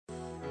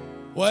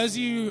Well, as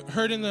you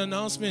heard in the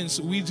announcements,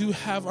 we do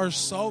have our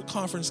SALT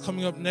conference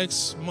coming up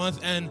next month.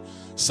 And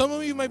some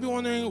of you might be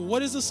wondering,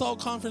 what is the SALT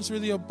conference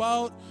really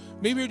about?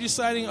 Maybe you're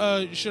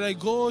deciding, should I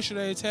go, should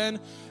I attend?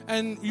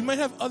 And you might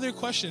have other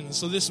questions.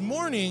 So this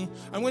morning,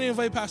 I'm going to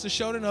invite Pastor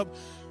Sheldon up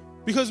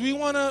because we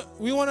want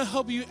to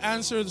help you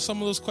answer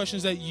some of those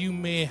questions that you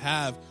may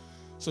have.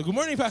 So good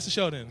morning, Pastor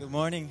Sheldon. Good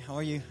morning. How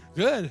are you?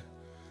 Good.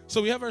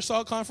 So we have our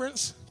SALT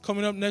conference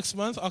coming up next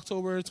month,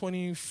 October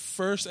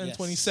 21st and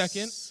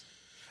 22nd.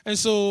 And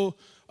so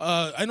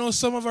I know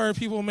some of our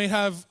people may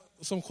have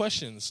some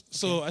questions.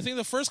 So I think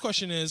the first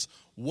question is,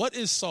 what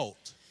is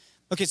SALT?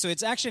 Okay, so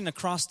it's actually an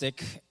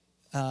acrostic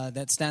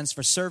that stands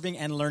for serving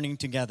and learning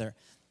together.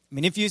 I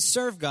mean, if you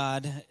serve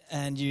God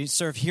and you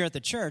serve here at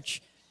the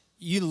church,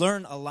 you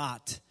learn a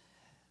lot.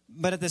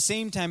 But at the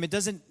same time, it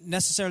doesn't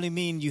necessarily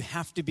mean you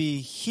have to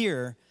be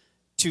here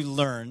to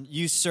learn.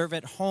 You serve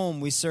at home,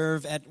 we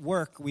serve at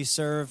work, we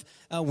serve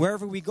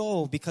wherever we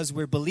go because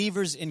we're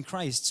believers in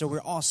Christ, so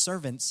we're all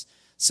servants.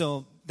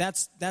 So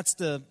that's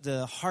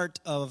the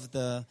heart of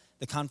the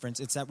conference.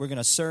 It's that we're going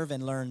to serve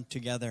and learn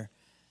together.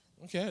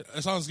 Okay,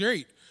 that sounds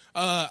great.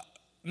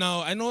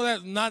 Now, I know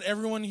that not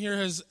everyone here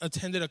has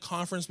attended a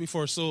conference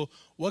before. So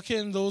what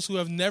can those who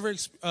have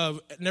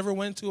never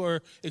went to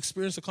or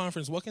experienced a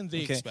conference, what can they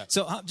expect?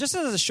 So just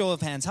as a show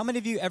of hands, how many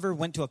of you ever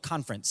went to a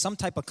conference, some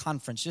type of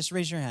conference? Just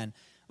raise your hand.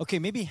 Okay,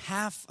 maybe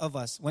half of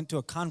us went to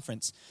a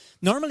conference.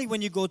 Normally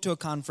when you go to a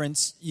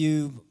conference,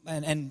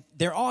 and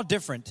they're all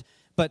different,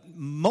 but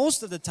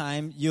most of the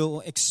time,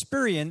 you'll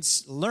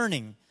experience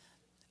learning,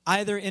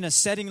 either in a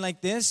setting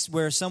like this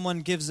where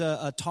someone gives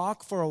a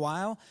talk for a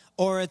while,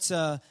 or it's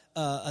a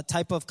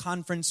type of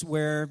conference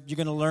where you're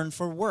going to learn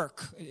for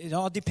work. It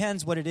all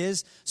depends what it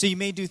is. So you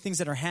may do things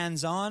that are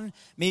hands-on.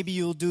 Maybe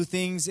you'll do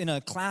things in a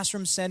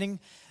classroom setting.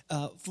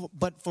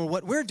 But for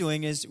what we're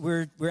doing is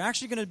we're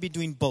actually going to be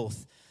doing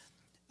both.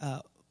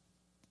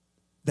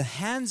 The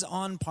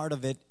hands-on part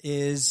of it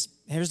is,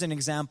 here's an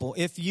example.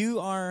 If you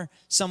are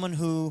someone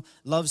who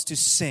loves to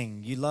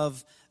sing, you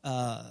love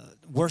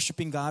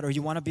worshiping God, or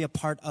you want to be a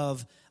part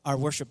of our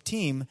worship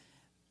team,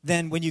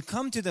 then when you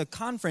come to the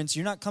conference,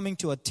 you're not coming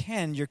to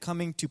attend, you're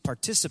coming to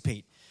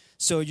participate.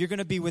 So you're going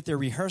to be with their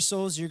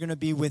rehearsals, you're going to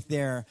be with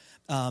their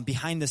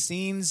behind the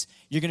scenes,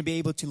 you're going to be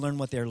able to learn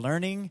what they're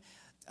learning.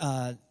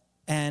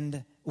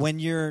 And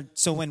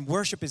when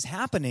worship is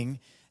happening,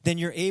 then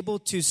you're able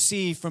to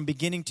see from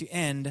beginning to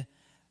end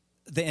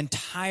the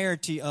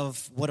entirety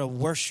of what a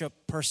worship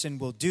person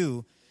will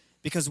do,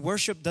 because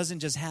worship doesn't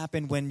just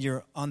happen when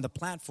you're on the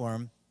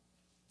platform.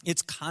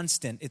 It's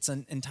constant. It's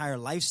an entire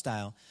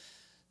lifestyle.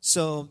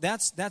 So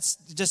that's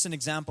just an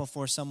example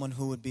for someone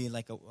who would be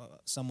like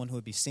someone who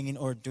would be singing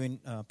or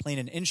playing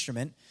an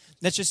instrument.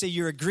 Let's just say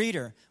you're a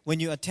greeter. When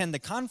you attend the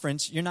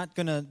conference, you're not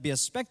going to be a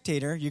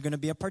spectator. You're going to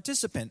be a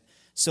participant.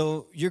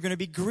 So you're going to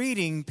be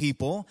greeting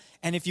people,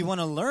 and if you want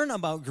to learn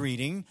about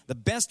greeting, the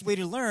best way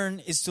to learn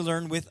is to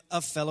learn with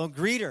a fellow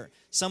greeter,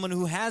 someone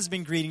who has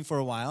been greeting for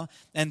a while,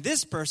 and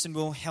this person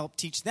will help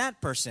teach that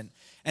person.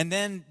 And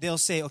then they'll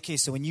say, okay,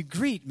 so when you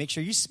greet, make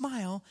sure you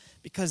smile,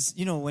 because,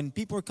 when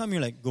people are coming,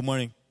 you're like, good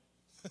morning,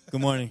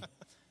 good morning,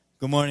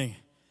 good morning,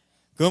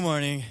 good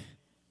morning,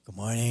 good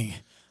morning.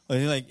 Or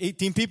like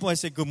 18 people, I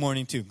say good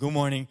morning to, good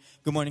morning,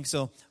 good morning.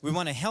 So we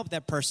want to help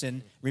that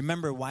person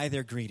remember why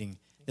they're greeting.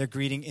 They're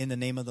greeting in the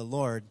name of the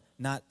Lord,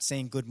 not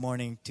saying good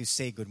morning to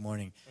say good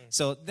morning.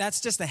 So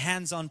that's just the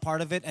hands-on part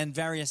of it, and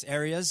various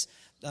areas.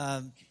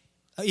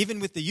 Even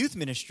with the youth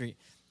ministry,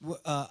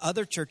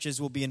 other churches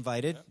will be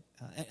invited.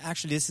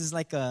 Actually, this is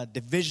like a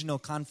divisional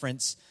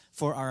conference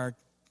for our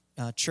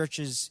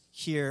churches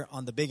here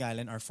on the Big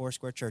Island, our 4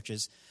 square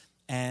churches.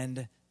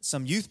 And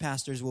some youth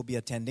pastors will be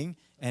attending.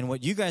 And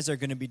what you guys are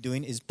going to be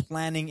doing is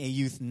planning a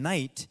youth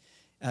night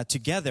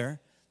together.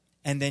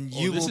 And then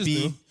you will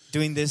be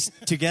doing this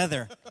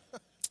together.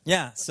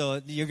 Yeah, so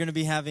you're going to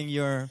be having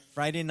your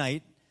Friday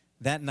night,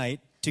 that night,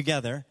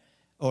 together,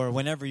 or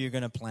whenever you're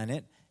going to plan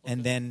it. Okay.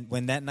 And then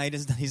when that night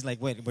is done, he's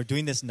like, wait, we're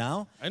doing this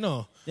now? I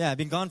know. Yeah, I've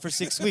been gone for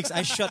 6 weeks.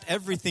 I shut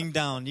everything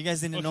down. You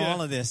guys didn't know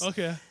all of this.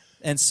 Okay.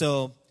 And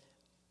so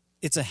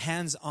it's a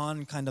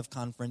hands-on kind of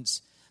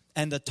conference.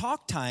 And the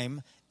talk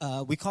time,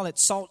 we call it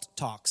SALT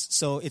Talks.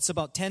 So it's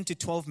about 10 to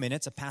 12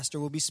 minutes. A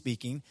pastor will be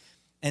speaking.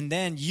 And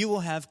then you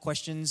will have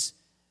questions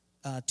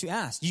to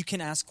ask. You can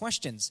ask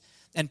questions.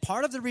 And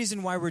part of the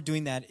reason why we're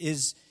doing that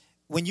is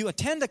when you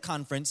attend a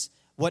conference,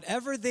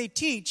 whatever they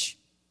teach,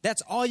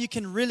 that's all you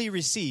can really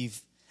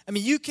receive. I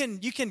mean, you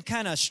can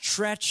kind of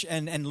stretch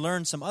and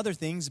learn some other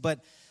things,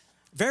 but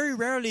very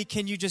rarely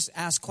can you just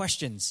ask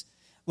questions.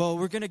 Well,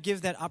 we're going to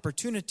give that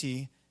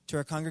opportunity to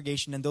our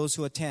congregation and those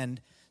who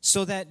attend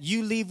so that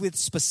you leave with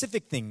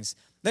specific things.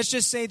 Let's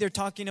just say they're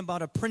talking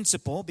about a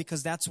principle,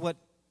 because that's what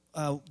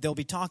they'll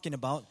be talking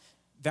about.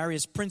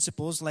 Various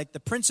principles, like the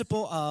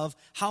principle of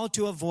how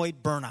to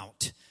avoid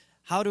burnout,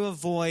 how to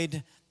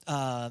avoid,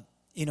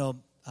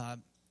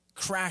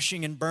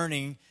 crashing and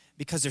burning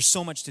because there's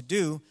so much to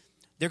do.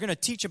 They're going to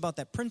teach about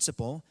that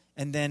principle,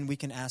 and then we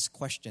can ask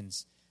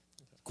questions.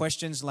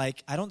 questions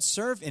like, I don't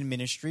serve in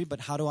ministry,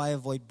 but how do I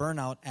avoid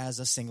burnout as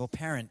a single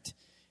parent?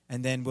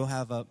 And then we'll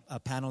have a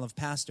panel of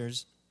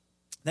pastors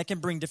that can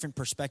bring different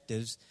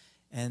perspectives,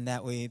 and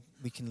that way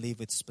we can leave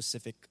with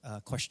specific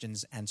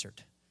questions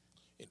answered.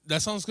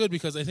 That sounds good,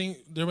 because I think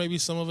there might be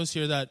some of us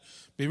here that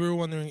maybe we're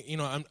wondering,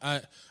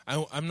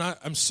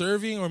 I'm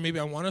serving, or maybe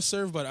I want to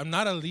serve, but I'm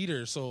not a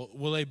leader. So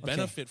will I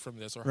benefit from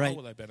this, or how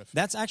will I benefit?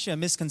 That's actually a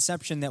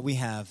misconception that we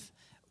have.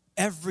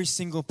 Every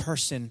single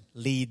person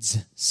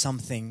leads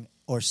something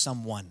or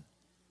someone.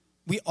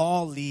 We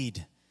all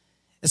lead.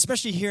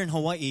 Especially here in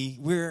Hawaii,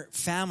 we're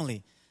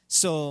family.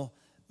 So,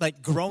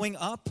 like growing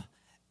up,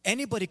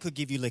 anybody could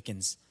give you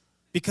lickings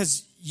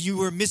because you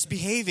were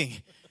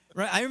misbehaving.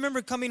 Right? I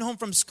remember coming home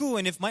from school,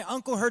 and if my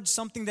uncle heard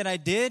something that I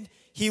did,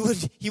 he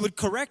would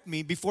correct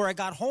me before I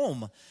got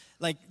home.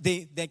 Like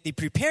they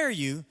prepare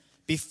you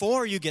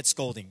before you get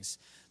scoldings.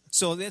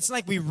 So it's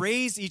like we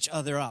raise each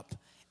other up.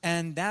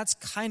 And that's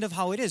kind of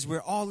how it is.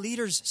 We're all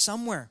leaders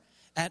somewhere.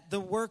 At the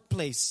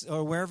workplace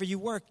or wherever you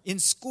work, in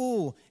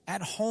school,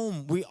 at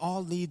home, we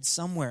all lead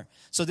somewhere.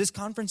 So this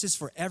conference is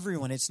for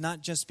everyone. It's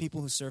not just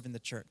people who serve in the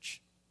church.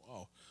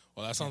 Wow.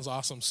 Well, that sounds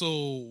awesome.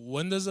 So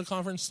when does the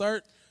conference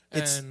start?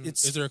 And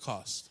is there a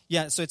cost?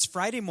 Yeah, so it's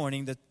Friday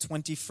morning, the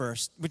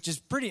 21st, which is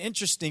pretty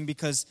interesting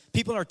because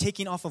people are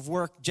taking off of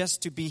work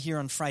just to be here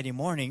on Friday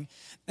morning.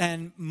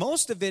 And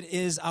most of it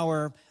is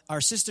our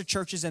sister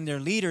churches and their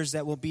leaders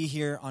that will be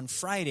here on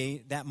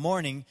Friday that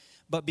morning.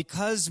 But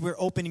because we're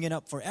opening it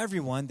up for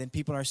everyone, then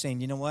people are saying,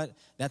 you know what,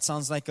 that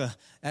sounds like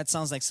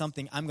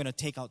something I'm going to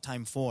take out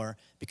time for,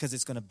 because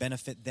it's going to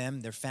benefit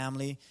them, their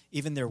family,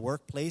 even their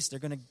workplace. They're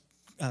going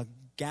to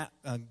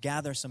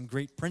gather some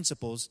great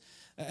principles,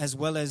 as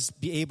well as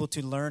be able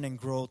to learn and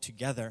grow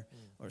together,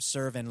 or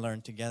serve and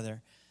learn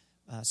together.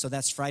 So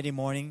that's Friday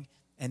morning,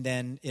 and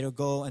then it'll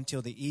go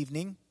until the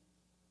evening.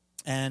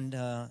 And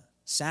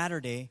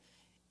Saturday,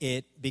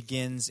 it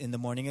begins in the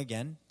morning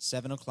again,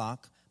 7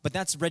 o'clock. But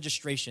that's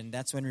registration.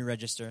 That's when we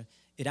register.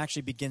 It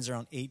actually begins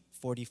around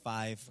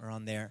 8:45,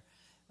 around there,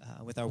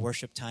 with our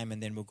worship time,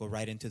 and then we'll go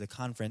right into the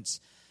conference.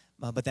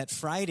 But that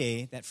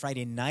Friday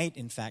night,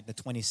 in fact, the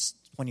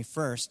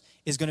 21st,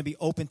 is going to be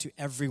open to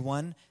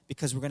everyone,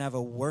 because we're going to have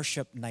a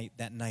worship night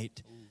that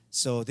night. Ooh.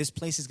 So this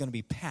place is going to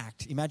be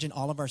packed. Imagine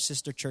all of our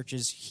sister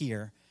churches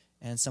here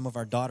and some of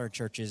our daughter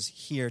churches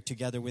here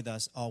together with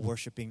us, all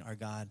worshiping our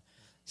God.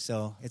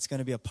 So it's going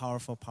to be a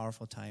powerful,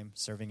 powerful time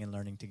serving and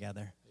learning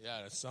together.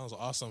 Yeah, that sounds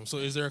awesome. So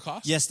is there a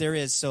cost? Yes, there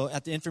is. So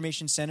at the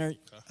Information Center,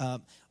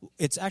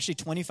 it's actually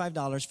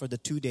 $25 for the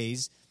 2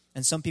 days.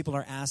 And some people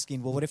are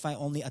asking, well, what if I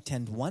only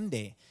attend one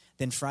day?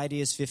 Then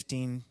Friday is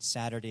 $15,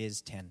 Saturday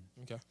is $10.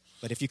 Okay.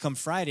 But if you come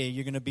Friday,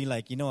 you're going to be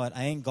like, you know what,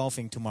 I ain't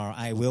golfing tomorrow.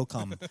 I will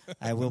come.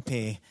 I will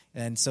pay.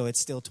 And so it's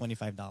still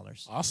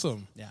 $25.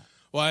 Awesome. Yeah.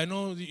 Well, I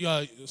know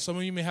some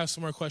of you may have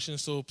some more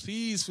questions, so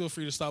please feel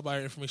free to stop by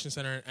our information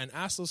center and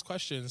ask those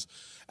questions.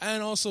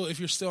 And also, if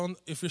you're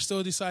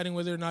still deciding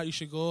whether or not you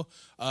should go,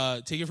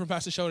 take it from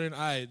Pastor Sheldon and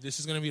I. This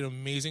is going to be an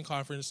amazing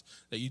conference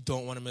that you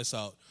don't want to miss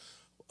out.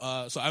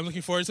 So I'm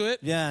looking forward to it.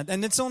 Yeah,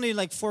 and it's only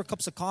like 4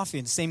 cups of coffee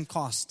and same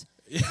cost.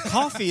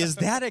 Coffee is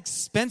that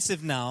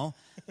expensive now,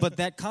 but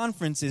that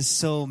conference is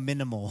so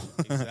minimal.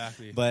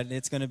 Exactly. But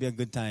it's going to be a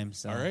good time.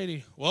 So.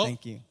 Alrighty. Well,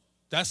 thank you.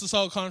 That's the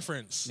Salt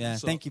Conference. Yeah,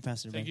 so, thank you,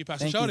 Pastor Ben. Thank you,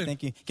 Pastor Sheldon.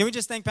 Thank you. Can we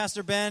just thank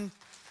Pastor Ben?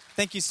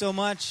 Thank you so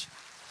much.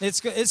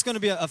 It's going to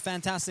be a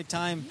fantastic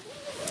time.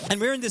 And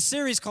we're in this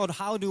series called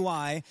How Do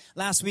I?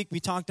 Last week we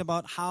talked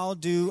about how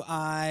do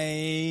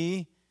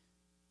I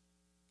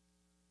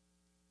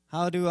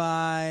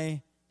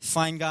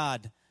find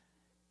God?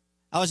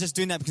 I was just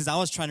doing that because I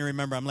was trying to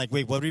remember. I'm like,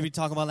 wait, what did we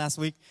talk about last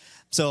week?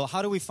 So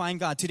how do we find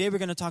God? Today we're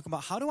going to talk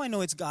about how do I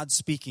know it's God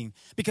speaking?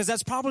 Because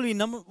that's probably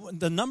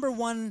the number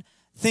one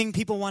thing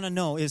people want to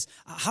know is,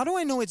 how do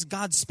I know it's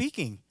God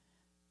speaking?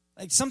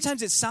 Like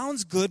sometimes it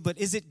sounds good, but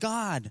is it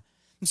God?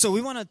 And so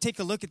we want to take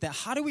a look at that.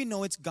 How do we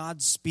know it's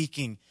God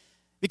speaking?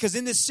 Because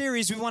in this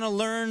series, we want to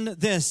learn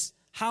this,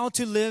 how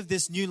to live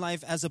this new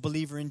life as a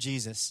believer in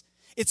Jesus.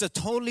 It's a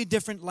totally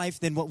different life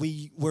than what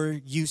we were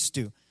used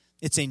to.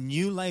 It's a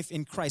new life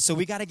in Christ. So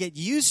we got to get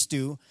used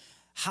to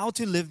how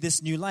to live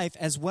this new life,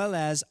 as well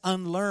as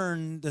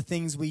unlearn the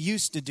things we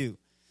used to do.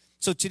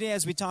 So today,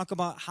 as we talk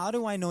about how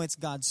do I know it's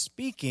God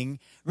speaking,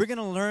 we're going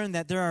to learn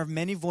that there are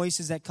many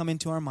voices that come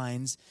into our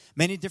minds,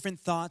 many different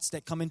thoughts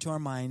that come into our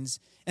minds.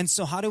 And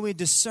so how do we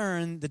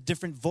discern the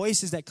different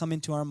voices that come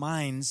into our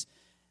minds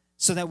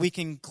so that we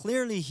can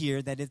clearly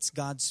hear that it's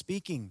God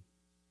speaking?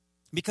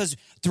 Because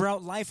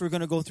throughout life, we're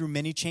going to go through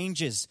many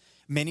changes,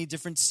 many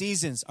different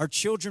seasons. Our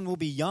children will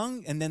be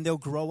young, and then they'll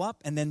grow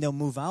up, and then they'll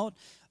move out.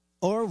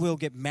 Or we'll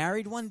get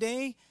married one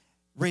day,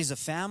 raise a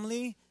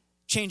family,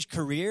 change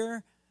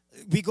career.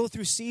 We go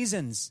through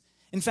seasons.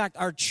 In fact,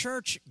 our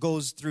church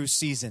goes through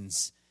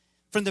seasons.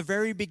 From the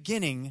very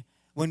beginning,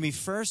 when we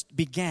first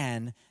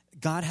began,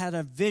 God had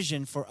a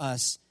vision for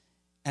us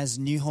as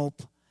New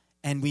Hope,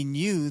 and we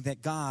knew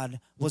that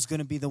God was going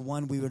to be the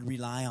one we would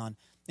rely on.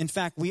 In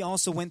fact, we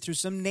also went through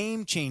some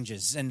name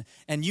changes, and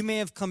you may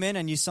have come in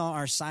and you saw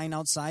our sign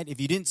outside. If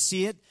you didn't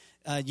see it,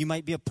 You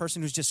might be a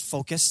person who's just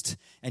focused,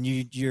 and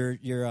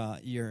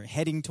you're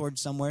heading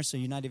towards somewhere, so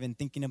you're not even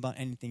thinking about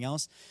anything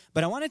else.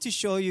 But I wanted to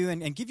show you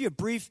and give you a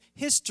brief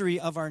history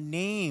of our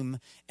name.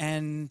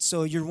 And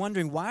so you're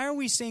wondering, why are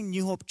we saying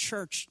New Hope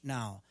Church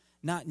now,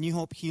 not New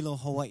Hope Hilo,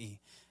 Hawaii?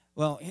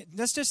 Well,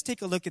 let's just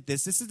take a look at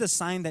this. This is the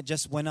sign that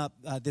just went up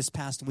this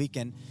past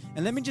weekend.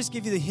 And let me just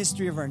give you the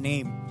history of our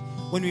name.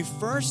 When we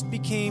first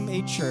became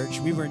a church,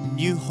 we were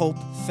New Hope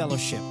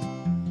Fellowship.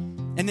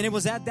 And then it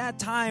was at that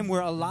time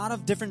where a lot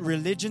of different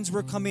religions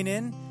were coming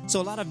in.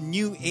 So a lot of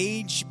New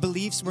Age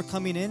beliefs were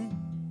coming in.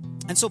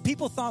 And so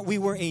people thought we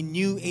were a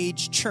New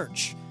Age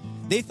church.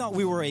 They thought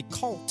we were a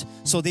cult.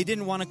 So they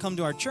didn't want to come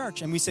to our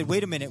church. And we said,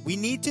 wait a minute, we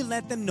need to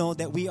let them know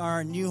that we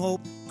are New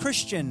Hope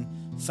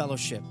Christian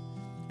Fellowship.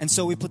 And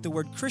so we put the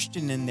word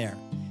Christian in there.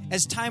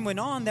 As time went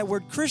on, that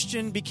word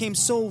Christian became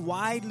so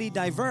widely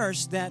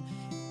diverse that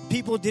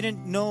people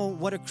didn't know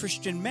what a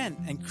Christian meant.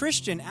 And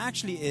Christian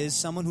actually is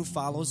someone who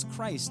follows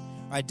Christ,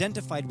 or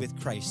identified with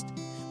Christ.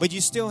 But you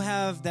still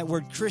have that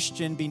word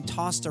Christian being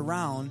tossed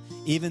around,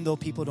 even though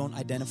people don't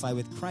identify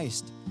with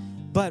Christ.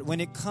 But when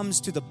it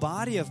comes to the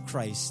body of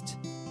Christ,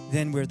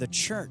 then we're the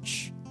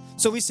church.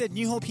 So we said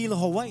New Hope Hilo,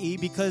 Hawaii,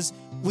 because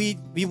we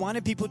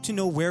wanted people to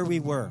know where we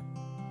were.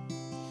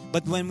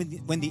 But when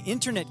the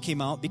internet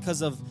came out,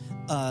 because of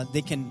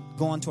they can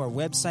go onto our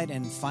website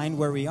and find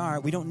where we are,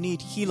 we don't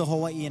need Hilo,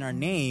 Hawaii in our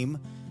name,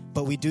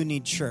 but we do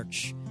need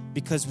church,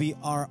 because we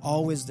are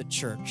always the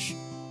church.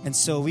 And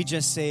so we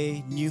just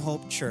say New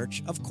Hope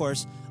Church, of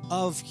course,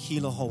 of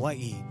Hilo,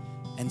 Hawaii.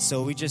 And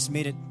so we just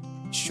made it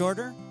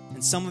shorter.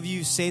 And some of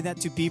you say that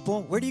to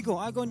people. Where do you go?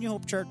 I go New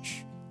Hope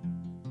Church.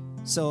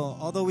 So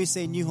although we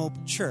say New Hope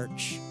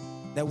Church,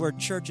 that word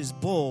church is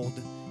bold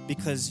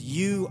because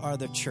you are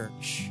the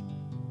church.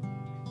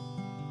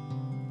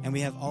 And we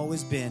have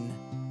always been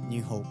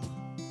New Hope.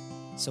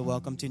 So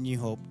welcome to New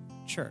Hope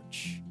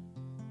Church.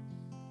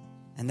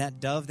 And that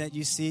dove that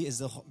you see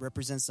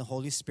represents the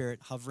Holy Spirit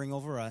hovering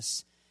over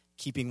us,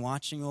 keeping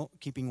watch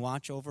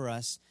over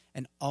us,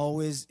 and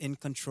always in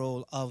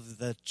control of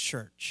the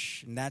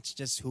church. And that's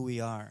just who we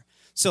are.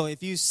 So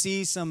if you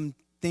see some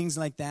things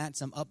like that,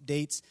 some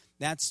updates,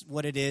 that's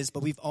what it is.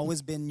 But we've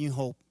always been New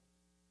Hope.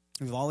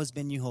 We've always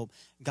been New Hope.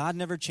 God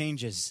never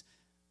changes.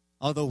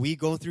 Although we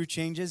go through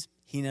changes,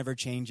 He never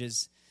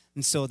changes.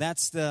 And so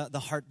that's the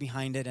heart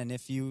behind it. And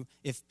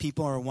if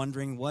people are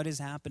wondering what is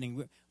happening,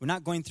 we're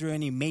not going through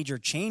any major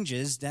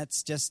changes.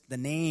 That's just the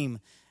name.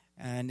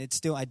 And it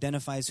still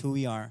identifies who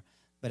we are,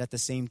 but at the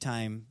same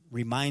time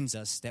reminds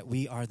us that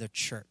we are the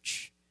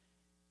church.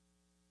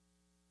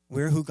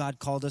 We're who God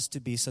called us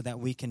to be so that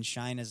we can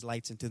shine as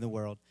lights into the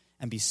world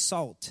and be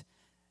salt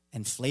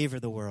and flavor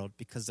the world,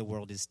 because the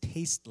world is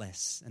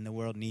tasteless and the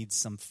world needs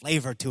some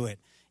flavor to it.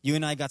 You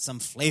and I got some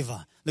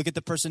flavor. Look at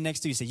the person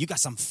next to you. Say, you got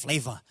some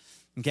flavor.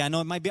 Okay, I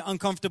know it might be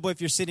uncomfortable if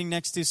you're sitting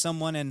next to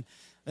someone, and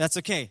that's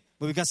okay.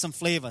 But we got some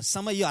flavor.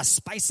 Some of you are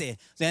spicy,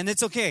 and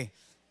it's okay.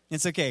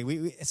 It's okay.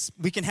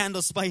 We can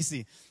handle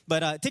spicy.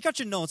 But take out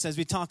your notes as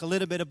we talk a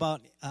little bit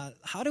about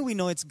how do we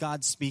know it's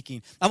God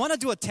speaking. I want to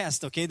do a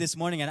test, okay, this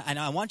morning, and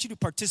I want you to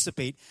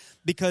participate,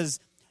 because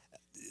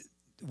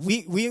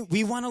we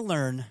want to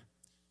learn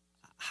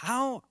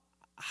how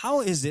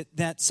is it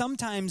that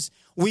sometimes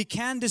we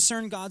can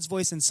discern God's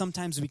voice and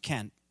sometimes we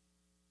can't.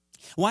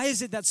 Why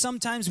is it that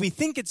sometimes we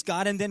think it's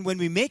God, and then when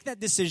we make that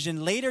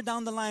decision later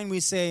down the line, we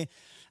say,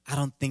 I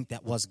don't think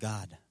that was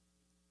God.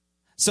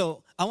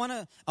 So I want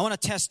to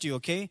test you,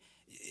 okay?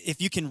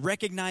 If you can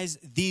recognize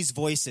these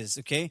voices,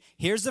 okay?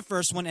 Here's the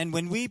first one, and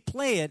when we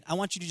play it, I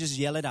want you to just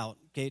yell it out,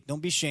 okay?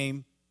 Don't be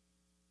ashamed.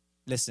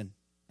 Listen.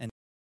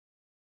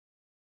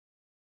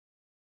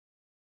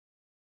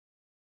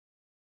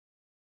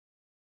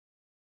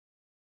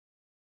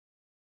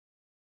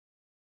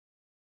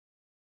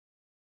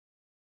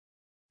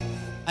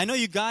 I know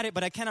you got it,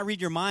 but I cannot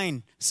read your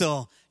mind.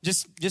 So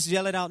just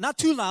yell it out. Not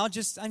too loud,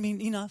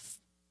 enough.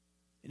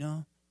 You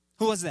know.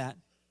 Who was that?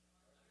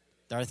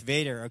 Darth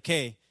Vader.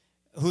 Okay.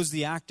 Who's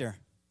the actor?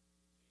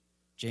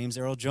 James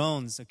Earl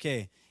Jones.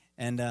 Okay.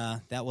 And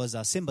that was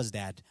Simba's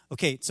dad.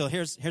 Okay, so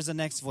here's the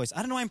next voice. I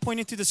don't know why I'm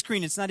pointing to the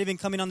screen. It's not even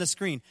coming on the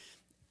screen.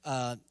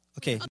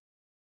 Okay.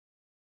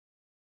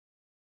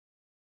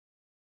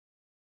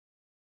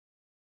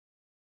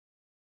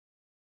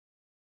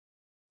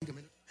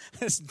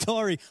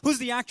 Dory. Who's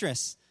the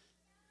actress?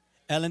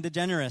 Ellen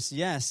DeGeneres.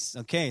 Yes.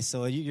 Okay,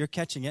 so you're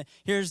catching it.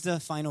 Here's the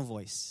final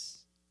voice.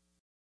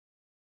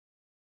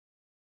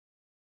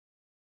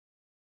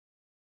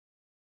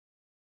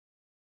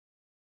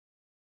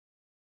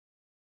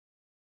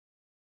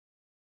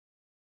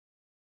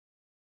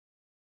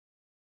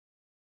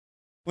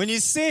 When you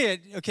say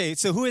it, okay,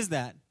 so who is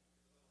that?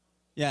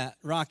 Yeah,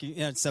 Rocky.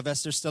 Yeah,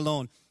 Sylvester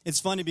Stallone. It's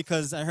funny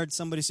because I heard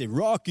somebody say,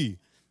 Rocky.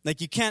 Like,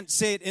 you can't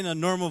say it in a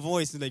normal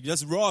voice. Like,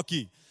 that's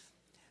Rocky.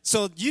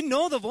 So you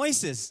know the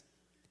voices.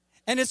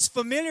 And it's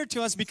familiar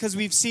to us because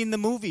we've seen the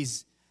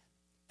movies.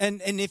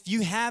 And if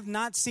you have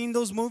not seen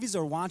those movies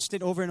or watched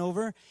it over and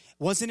over,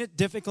 wasn't it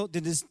difficult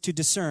to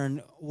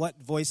discern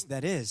what voice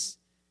that is?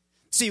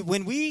 See,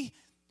 when we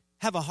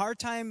have a hard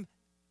time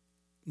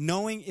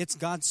knowing it's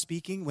God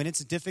speaking when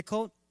it's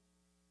difficult,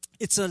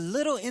 it's a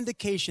little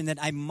indication that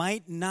I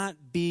might not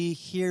be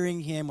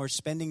hearing him or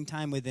spending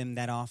time with him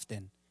that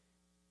often.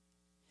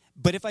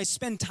 But if I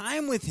spend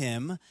time with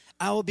him,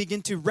 I will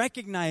begin to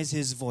recognize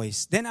his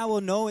voice. Then I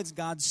will know it's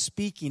God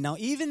speaking. Now,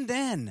 even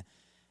then,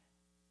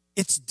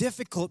 it's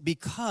difficult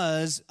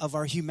because of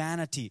our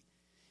humanity.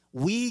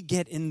 We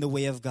get in the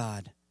way of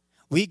God.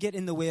 We get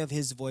in the way of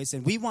his voice,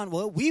 and we want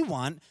what we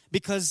want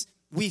because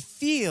we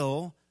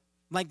feel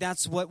like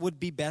that's what would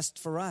be best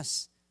for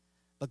us.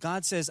 But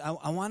God says,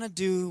 I want to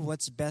do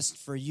what's best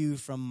for you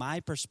from my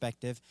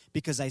perspective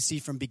because I see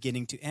from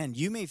beginning to end.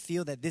 You may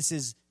feel that this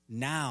is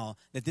now,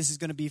 that this is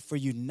going to be for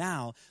you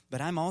now, but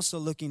I'm also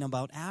looking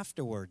about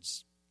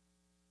afterwards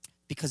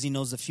because he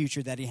knows the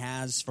future that he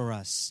has for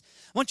us.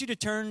 I want you to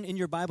turn in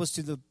your Bibles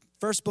to the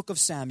first book of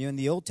Samuel in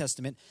the Old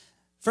Testament,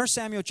 1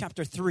 Samuel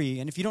chapter 3.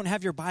 And if you don't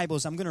have your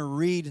Bibles, I'm going to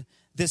read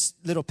this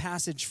little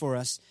passage for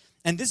us.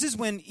 And this is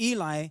when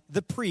Eli,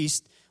 the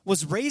priest,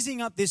 was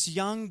raising up this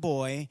young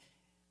boy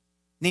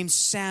named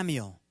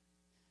Samuel.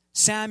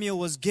 Samuel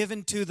was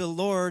given to the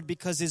Lord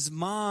because his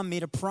mom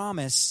made a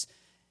promise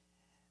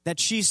that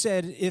she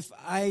said, if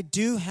I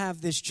do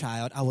have this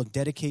child, I will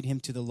dedicate him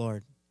to the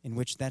Lord, in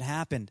which that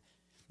happened.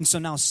 And so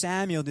now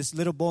Samuel, this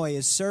little boy,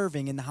 is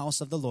serving in the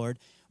house of the Lord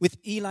with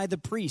Eli the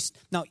priest.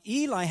 Now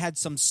Eli had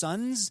some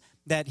sons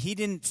that he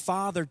didn't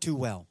father too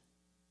well.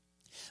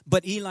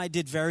 But Eli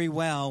did very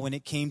well when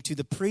it came to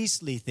the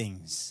priestly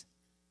things.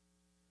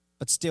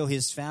 But still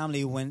his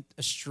family went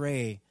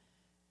astray.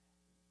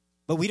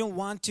 But we don't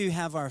want to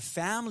have our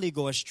family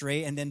go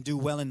astray and then do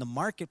well in the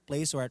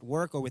marketplace or at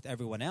work or with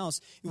everyone else.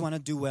 We want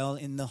to do well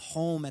in the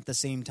home at the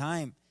same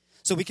time.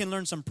 So we can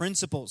learn some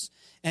principles.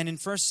 And in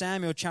 1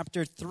 Samuel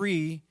chapter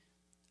 3,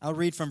 I'll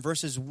read from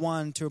verses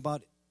 1 to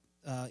about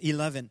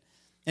 11.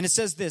 And it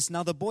says this,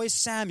 Now the boy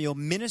Samuel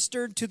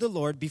ministered to the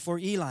Lord before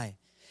Eli,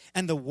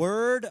 and the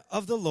word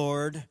of the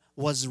Lord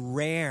was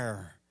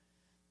rare.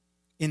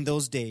 In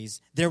those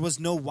days, there was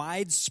no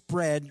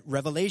widespread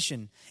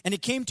revelation. And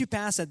it came to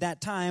pass at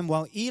that time,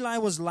 while Eli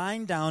was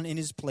lying down in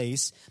his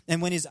place,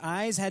 and when his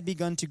eyes had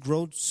begun to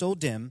grow so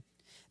dim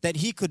that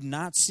he could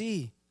not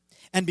see,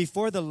 and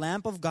before the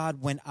lamp of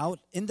God went out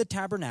in the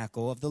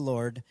tabernacle of the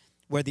Lord,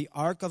 where the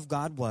ark of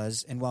God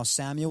was, and while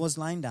Samuel was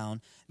lying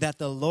down, that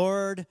the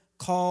Lord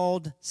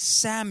called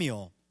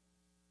Samuel.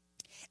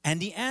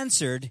 And he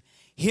answered,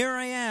 Here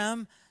I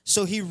am.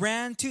 So he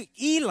ran to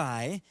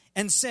Eli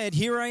and said,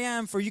 Here I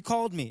am, for you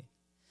called me.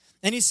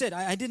 And he said,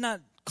 I did not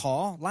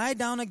call. Lie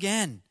down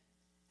again.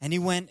 And he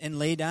went and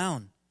lay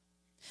down.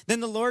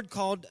 Then the Lord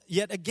called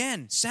yet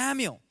again,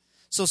 Samuel.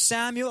 So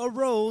Samuel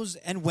arose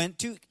and went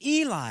to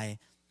Eli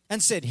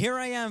and said, Here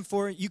I am,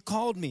 for you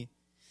called me.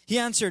 He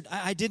answered,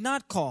 I did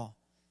not call.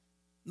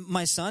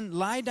 My son,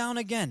 lie down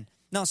again.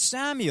 Now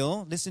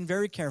Samuel, listen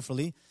very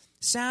carefully,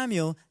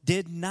 Samuel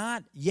did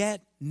not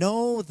yet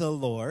know the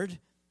Lord,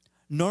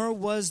 nor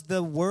was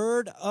the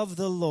word of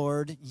the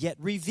Lord yet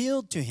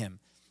revealed to him.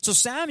 So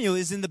Samuel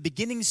is in the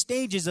beginning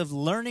stages of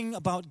learning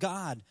about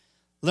God,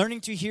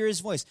 learning to hear his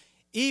voice.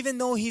 Even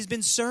though he's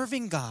been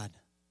serving God,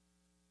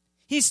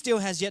 he still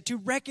has yet to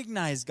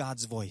recognize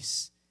God's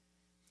voice.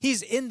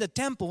 He's in the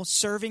temple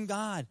serving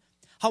God.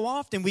 How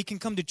often we can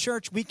come to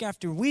church week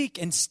after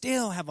week and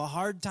still have a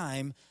hard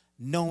time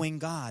knowing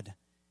God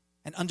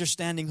and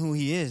understanding who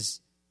he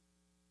is.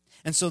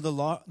 And so the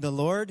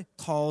Lord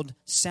called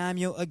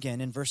Samuel again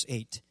in verse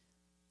 8,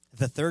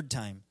 the third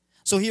time.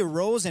 So he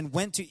arose and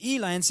went to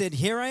Eli and said,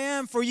 Here I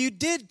am, for you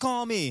did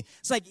call me.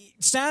 It's like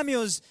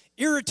Samuel's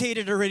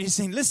irritated already,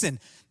 saying, Listen,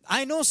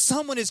 I know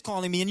someone is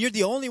calling me, and you're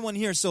the only one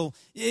here, so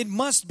it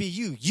must be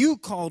you. You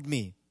called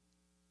me.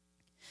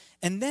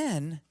 And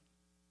then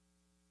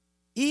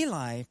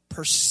Eli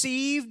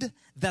perceived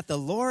that the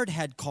Lord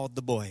had called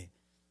the boy.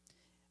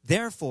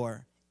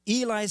 Therefore,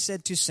 Eli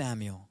said to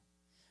Samuel,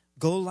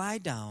 Go lie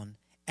down,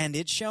 and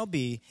it shall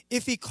be,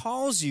 if he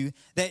calls you,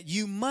 that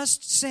you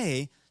must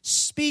say,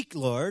 Speak,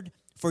 Lord,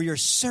 for your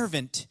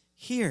servant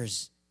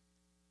hears.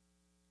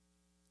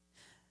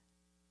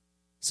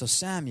 So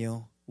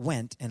Samuel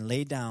went and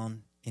lay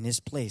down in his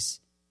place.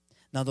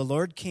 Now the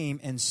Lord came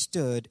and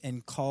stood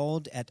and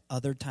called at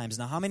other times.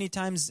 Now how many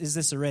times is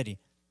this already?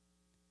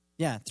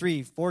 Yeah,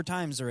 3, 4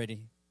 times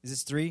already. Is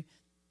this 3?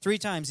 3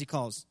 times he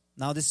calls.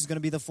 Now this is going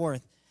to be the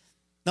 4th.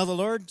 Now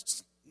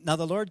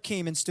the Lord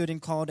came and stood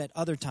and called at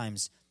other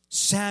times,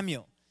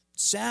 Samuel,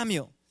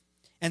 Samuel.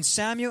 And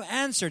Samuel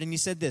answered, and he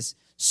said this,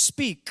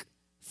 Speak,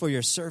 for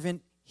your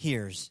servant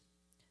hears.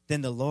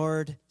 Then the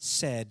Lord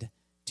said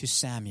to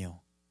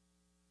Samuel.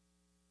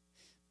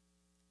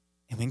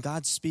 And when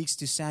God speaks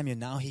to Samuel,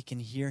 now he can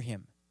hear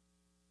him.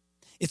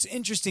 It's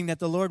interesting that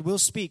the Lord will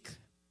speak.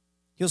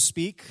 He'll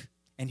speak,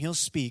 and he'll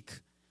speak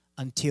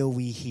until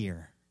we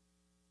hear.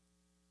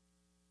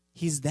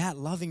 He's that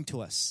loving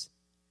to us.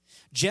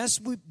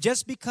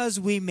 Just because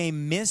we may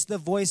miss the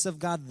voice of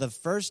God the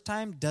first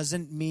time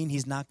doesn't mean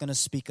he's not going to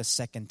speak a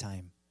second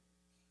time,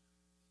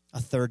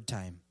 a third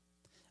time,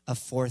 a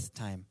fourth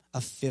time,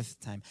 a fifth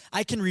time.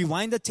 I can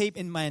rewind the tape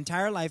in my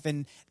entire life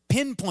and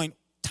pinpoint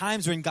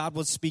times when God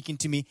was speaking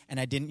to me and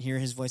I didn't hear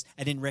his voice.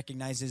 I didn't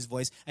recognize his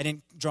voice. I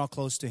didn't draw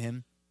close to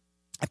him.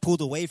 I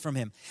pulled away from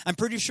him. I'm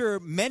pretty sure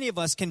many of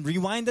us can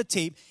rewind the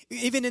tape,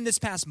 even in this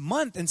past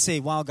month, and say,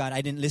 wow, God,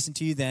 I didn't listen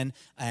to you then.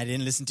 I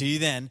didn't listen to you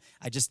then.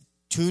 I just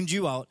tuned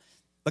you out.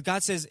 But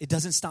God says, it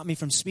doesn't stop me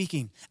from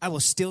speaking. I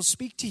will still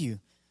speak to you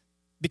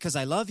because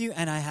I love you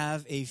and I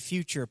have a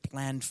future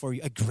planned for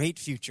you, a great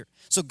future.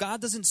 So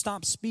God doesn't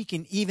stop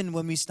speaking even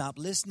when we stop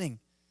listening.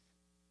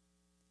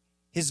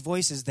 His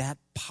voice is that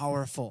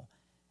powerful,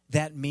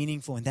 that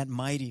meaningful, and that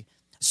mighty.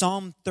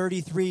 Psalm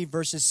 33,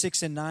 verses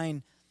 6 and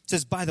 9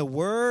 says, by the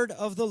word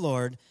of the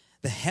Lord,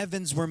 the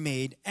heavens were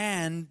made,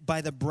 and by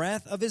the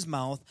breath of his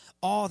mouth,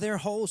 all their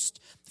host.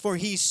 For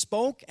he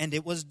spoke, and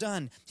it was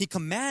done. He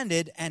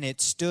commanded, and it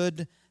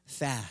stood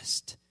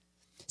fast.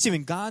 See,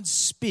 when God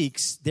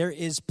speaks, there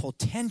is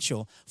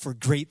potential for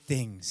great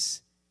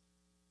things.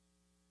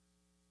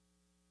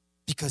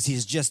 Because he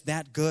is just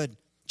that good.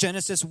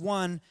 Genesis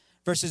 1,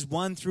 verses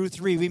 1 through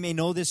 3, we may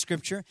know this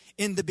scripture.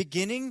 In the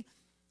beginning,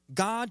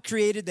 God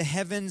created the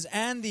heavens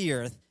and the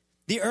earth.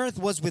 The earth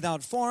was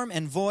without form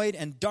and void,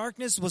 and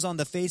darkness was on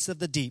the face of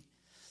the deep.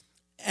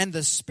 And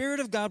the Spirit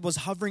of God was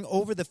hovering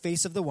over the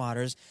face of the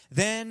waters.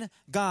 Then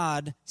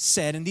God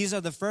said, and these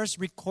are the first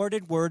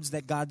recorded words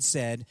that God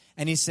said,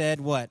 and he said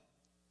what?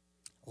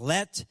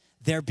 Let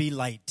there be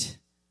light.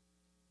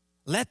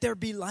 Let there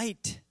be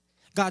light.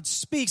 God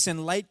speaks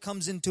and light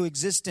comes into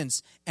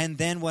existence. And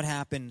then what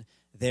happened?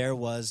 There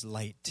was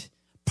light.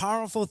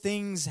 Powerful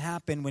things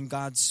happen when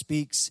God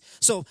speaks.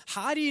 So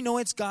how do you know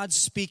it's God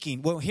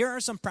speaking? Well, here are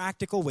some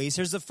practical ways.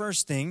 Here's the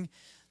first thing.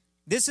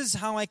 This is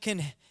how I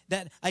can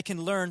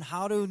learn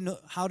how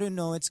to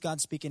know it's God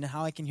speaking and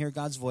how I can hear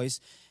God's voice.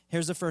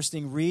 Here's the first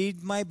thing.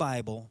 Read my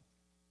Bible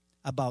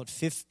about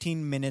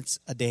 15 minutes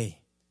a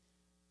day.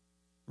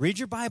 Read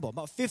your Bible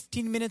about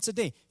 15 minutes a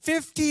day.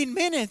 15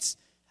 minutes?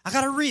 I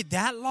got to read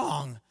that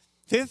long.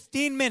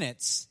 15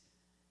 minutes.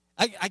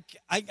 I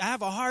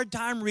have a hard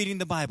time reading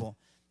the Bible.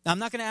 Now, I'm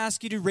not going to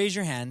ask you to raise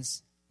your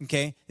hands,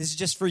 okay? This is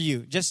just for you.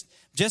 Just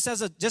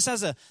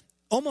as a,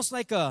 almost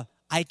like a,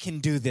 I can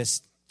do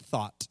this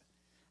thought.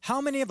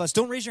 How many of us,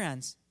 don't raise your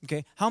hands,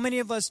 okay? How many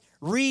of us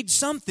read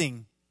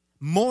something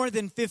more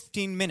than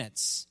 15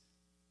 minutes?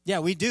 Yeah,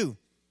 we do.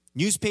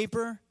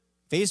 Newspaper,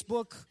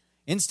 Facebook,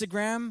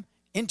 Instagram,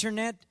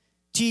 internet,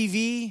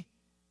 TV,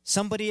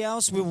 somebody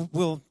else,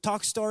 we'll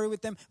talk story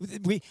with them.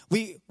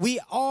 We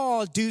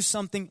all do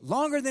something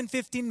longer than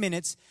 15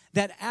 minutes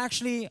that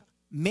actually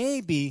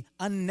may be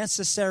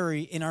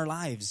unnecessary in our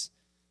lives.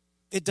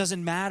 It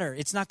doesn't matter.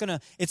 It's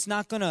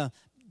not gonna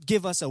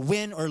give us a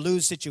win or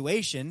lose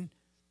situation.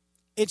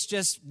 It's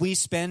just we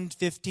spend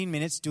 15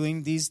 minutes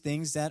doing these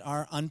things that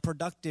are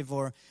unproductive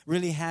or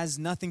really has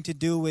nothing to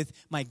do with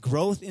my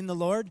growth in the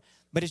Lord,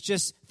 but it's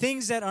just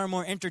things that are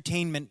more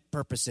entertainment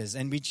purposes,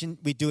 and we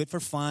do it for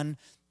fun,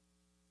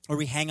 or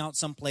we hang out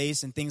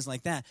someplace and things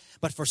like that.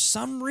 But for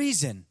some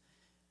reason,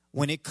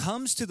 when it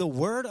comes to the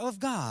Word of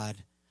God,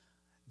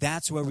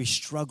 that's where we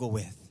struggle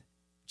with.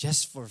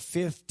 Just for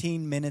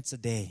 15 minutes a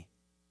day.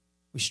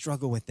 We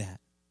struggle with that.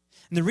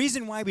 And the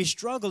reason why we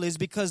struggle is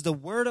because the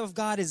Word of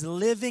God is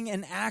living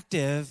and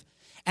active,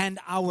 and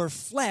our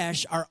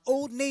flesh, our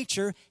old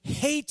nature,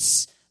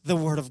 hates the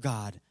Word of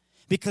God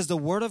because the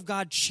Word of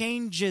God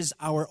changes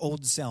our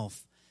old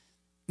self.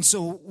 And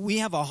so we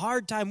have a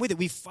hard time with it.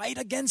 We fight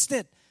against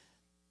it.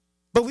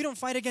 But we don't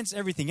fight against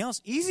everything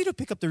else. Easy to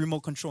pick up the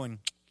remote control and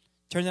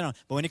turn it on.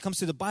 But when it comes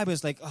to the Bible,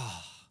 it's like,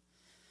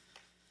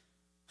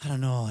 I don't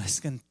know,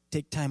 it's going to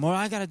take time. Or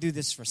I got to do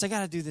this first. I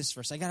got to do this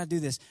first. I got to do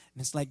this.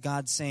 And it's like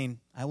God saying,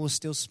 I will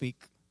still speak.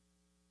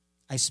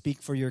 I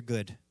speak for your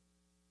good.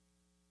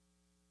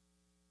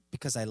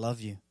 Because I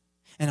love you.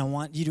 And I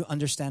want you to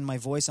understand my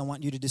voice. I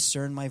want you to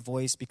discern my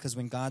voice. Because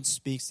when God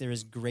speaks, there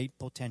is great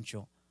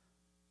potential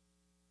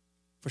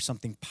for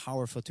something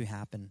powerful to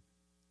happen.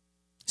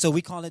 So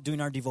we call it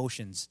doing our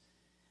devotions.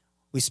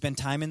 We spend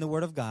time in the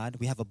Word of God.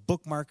 We have a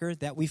bookmarker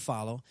that we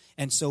follow.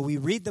 And so we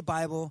read the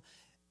Bible,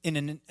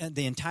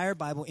 the entire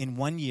Bible in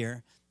 1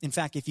 year. In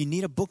fact, if you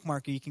need a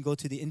bookmarker, you can go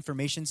to the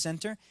information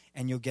center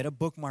and you'll get a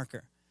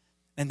bookmarker.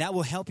 And that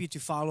will help you to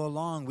follow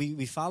along.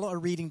 We follow a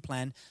reading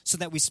plan so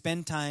that we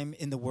spend time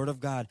in the Word of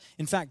God.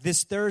 In fact,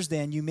 this Thursday,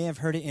 and you may have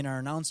heard it in our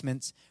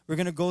announcements, we're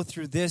going to go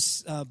through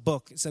this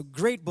book. It's a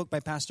great book by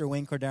Pastor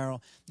Wayne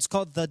Cordero. It's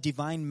called The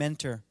Divine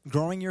Mentor,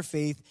 Growing Your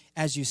Faith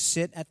as You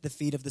Sit at the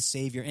Feet of the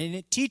Savior. And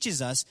it teaches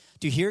us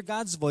to hear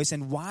God's voice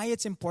and why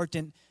it's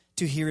important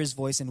to hear His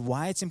voice and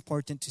why it's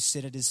important to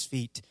sit at His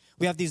feet.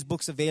 We have these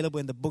books available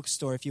in the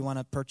bookstore if you want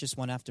to purchase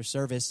one after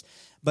service.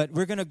 But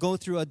we're going to go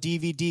through a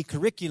DVD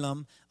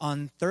curriculum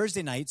on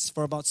Thursday nights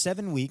for about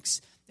 7 weeks.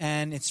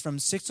 And it's from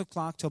 6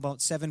 o'clock to about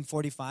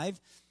 7:45.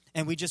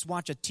 And we just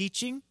watch a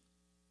teaching.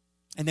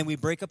 And then we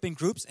break up in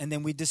groups. And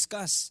then we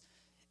discuss.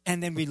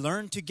 And then we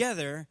learn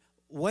together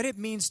what it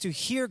means to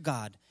hear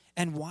God.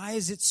 And why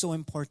is it so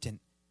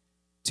important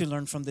to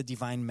learn from the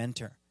divine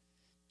mentor.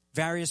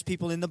 Various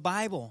people in the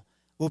Bible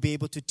will be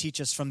able to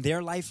teach us from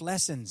their life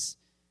lessons.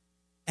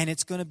 And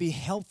it's going to be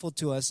helpful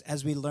to us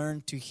as we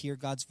learn to hear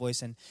God's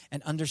voice and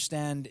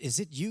understand, is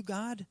it you,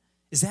 God?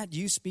 Is that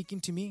you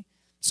speaking to me?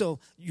 So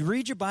you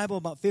read your Bible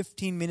about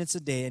 15 minutes a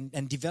day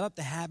and develop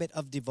the habit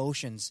of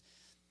devotions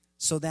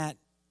so that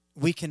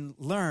we can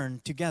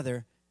learn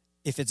together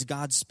if it's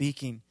God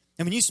speaking.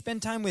 And when you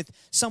spend time with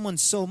someone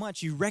so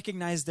much, you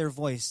recognize their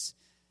voice.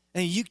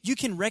 And you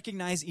can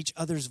recognize each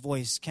other's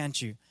voice,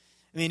 can't you?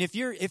 I mean, if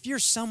you're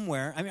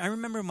somewhere, I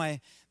remember my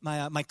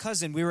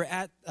cousin, we were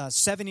at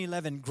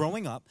 7-Eleven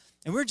growing up,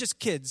 and we were just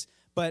kids,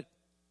 but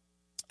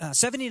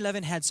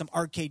 7-Eleven had some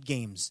arcade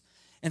games.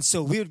 And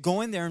so we would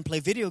go in there and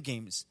play video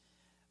games.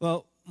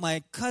 Well,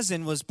 my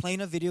cousin was playing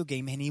a video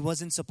game, and he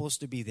wasn't supposed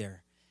to be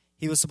there.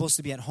 He was supposed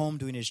to be at home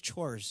doing his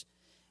chores.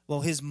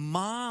 Well, his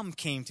mom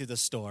came to the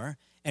store,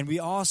 and we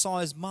all saw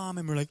his mom,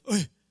 and we're like,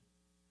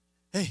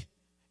 hey,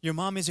 your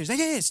mom is here. He's like,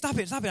 hey, stop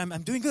it,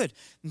 I'm doing good.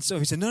 And so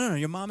he said, no,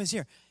 your mom is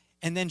here.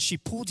 And then she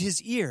pulled his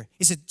ear.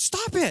 He said,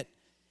 stop it.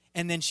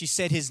 And then she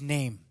said his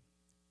name,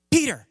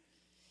 Peter.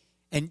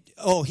 And,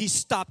 he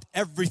stopped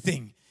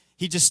everything.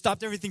 He just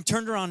stopped everything,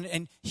 turned around,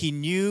 and he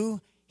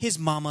knew his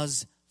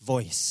mama's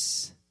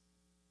voice.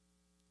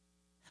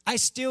 I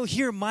still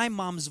hear my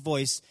mom's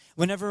voice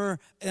whenever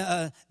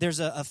there's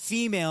a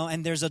female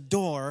and there's a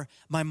door.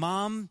 My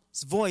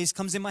mom's voice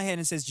comes in my head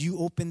and says, you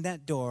open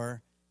that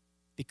door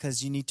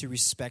because you need to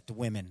respect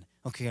women.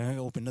 Okay, I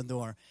open the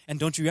door. And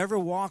don't you ever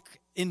walk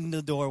in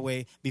the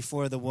doorway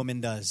before the woman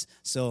does.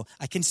 So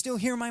I can still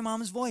hear my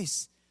mom's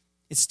voice.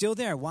 It's still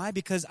there. Why?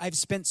 Because I've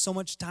spent so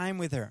much time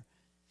with her.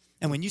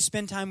 And when you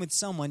spend time with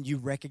someone, you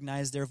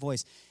recognize their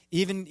voice.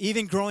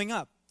 Even growing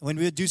up, when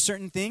we would do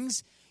certain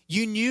things,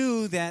 you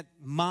knew that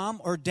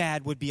mom or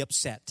dad would be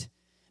upset.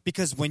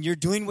 Because when you're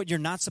doing what you're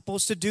not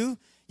supposed to do,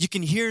 you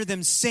can hear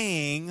them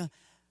saying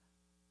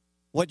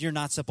what you're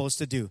not supposed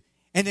to do.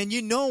 And then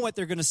you know what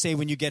they're going to say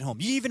when you get home.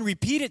 You even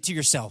repeat it to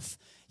yourself.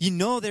 You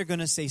know they're going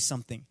to say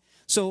something.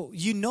 So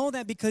you know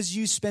that because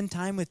you spend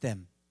time with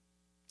them.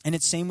 And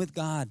it's same with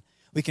God.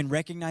 We can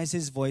recognize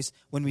His voice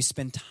when we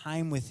spend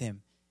time with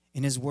Him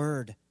in His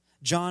Word.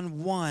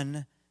 John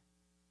 1,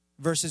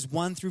 verses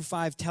 1 through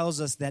 5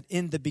 tells us that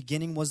in the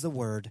beginning was the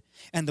Word,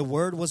 and the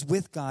Word was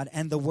with God,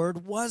 and the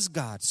Word was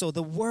God. So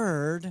the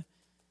Word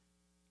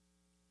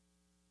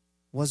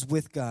was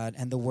with God,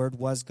 and the Word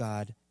was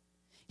God.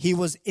 He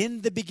was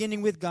in the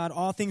beginning with God.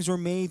 All things were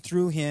made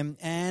through Him,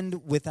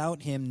 and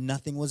without Him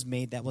nothing was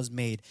made that was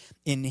made.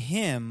 In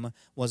Him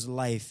was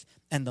life,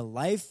 and the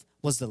life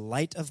was the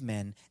light of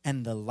men,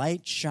 and the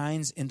light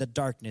shines in the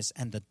darkness,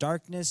 and the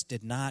darkness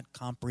did not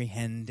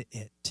comprehend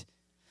it.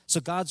 So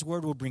God's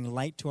Word will bring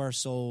light to our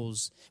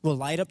souls, will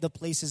light up the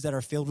places that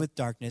are filled with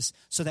darkness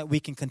so that we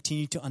can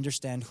continue to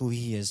understand who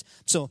He is.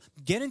 So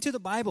get into the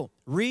Bible.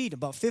 Read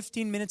about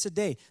 15 minutes a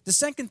day. The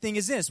second thing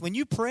is this. When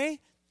you pray,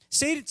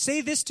 say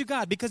this to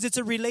God because it's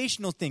a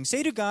relational thing.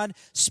 Say to God,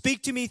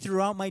 speak to me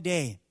throughout my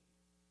day.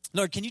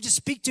 Lord, can you just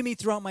speak to me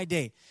throughout my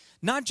day?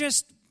 Not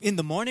just in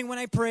the morning when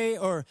I pray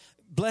or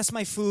bless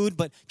my food,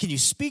 but can you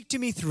speak to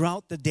me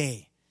throughout the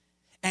day?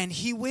 And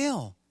He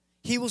will.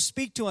 He will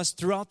speak to us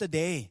throughout the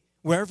day,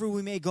 wherever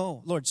we may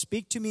go. Lord,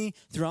 speak to me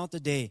throughout the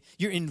day.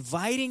 You're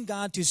inviting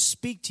God to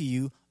speak to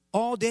you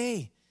all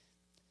day.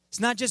 It's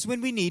not just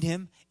when we need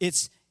Him.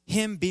 It's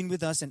Him being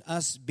with us and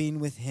us being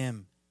with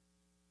Him.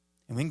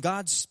 And when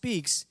God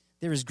speaks,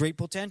 there is great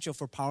potential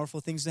for powerful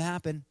things to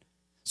happen.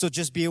 So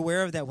just be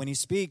aware of that when He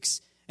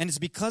speaks. And it's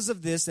because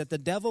of this that the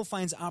devil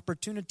finds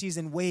opportunities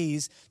and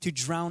ways to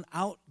drown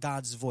out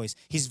God's voice.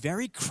 He's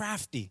very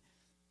crafty.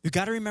 You've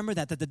got to remember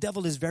that the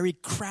devil is very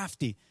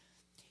crafty.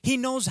 He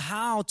knows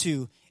how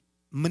to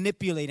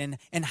manipulate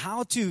and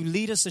how to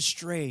lead us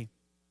astray.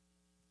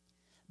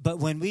 But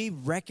when we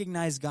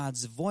recognize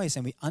God's voice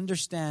and we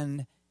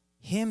understand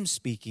Him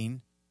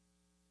speaking,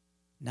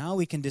 now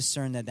we can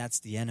discern that that's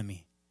the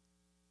enemy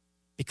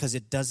because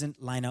it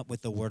doesn't line up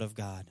with the Word of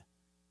God.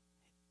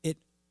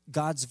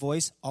 God's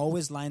voice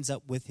always lines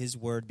up with His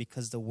Word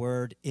because the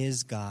Word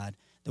is God.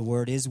 The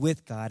Word is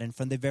with God. And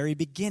from the very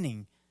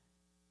beginning,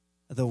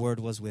 the Word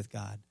was with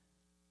God.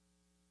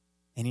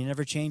 And He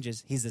never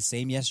changes. He's the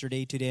same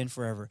yesterday, today, and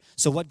forever.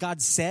 So what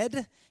God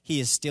said, He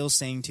is still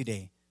saying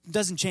today. It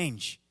doesn't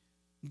change.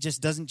 It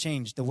just doesn't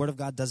change. The Word of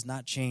God does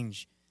not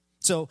change.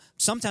 So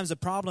sometimes the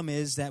problem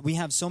is that we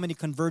have so many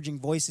converging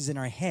voices in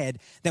our head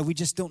that we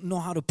just don't know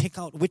how to pick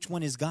out which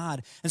one is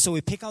God. And so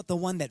we pick out the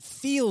one that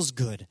feels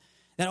good.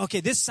 That,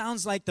 okay, this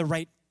sounds like the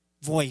right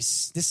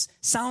voice. This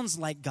sounds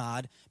like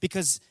God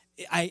because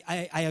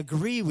I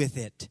agree with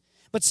it.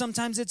 But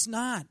sometimes it's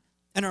not.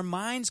 And our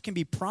minds can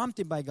be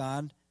prompted by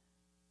God.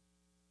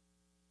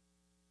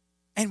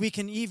 And we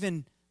can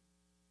even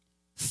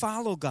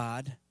follow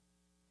God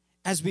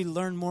as we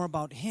learn more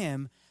about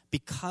Him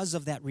because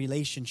of that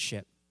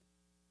relationship.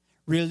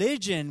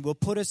 Religion will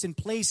put us in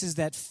places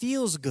that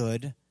feels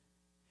good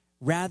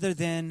rather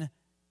than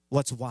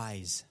what's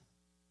wise.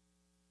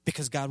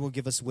 Because God will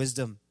give us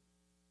wisdom.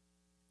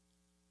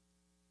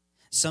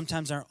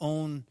 Sometimes our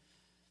own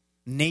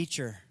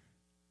nature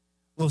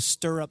will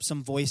stir up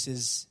some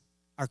voices.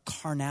 our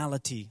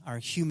carnality, our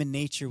human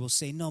nature will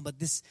say, no, but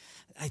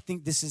I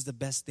think this is the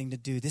best thing to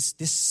do.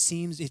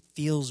 It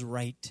feels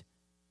right.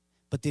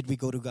 But did we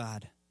go to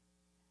God?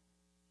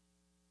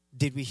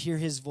 Did we hear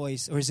his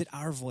voice, or is it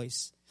our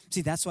voice?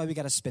 See, that's why we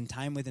got to spend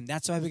time with him.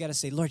 That's why we got to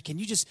say, Lord, can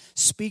you just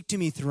speak to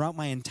me throughout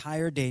my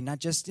entire day, not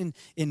just in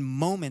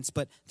moments,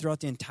 but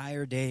throughout the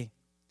entire day.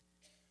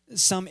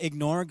 Some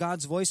ignore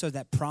God's voice or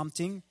that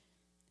prompting,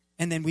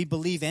 and then we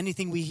believe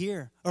anything we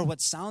hear or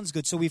what sounds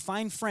good. So we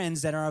find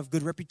friends that are of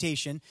good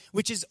reputation,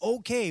 which is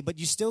okay, but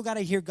you still got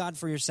to hear God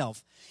for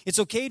yourself. It's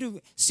okay to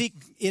seek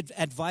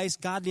advice,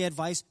 godly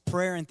advice,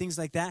 prayer, and things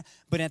like that,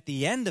 but at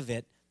the end of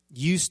it,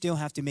 you still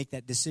have to make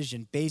that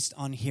decision based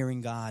on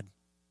hearing God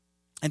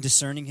and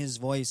discerning his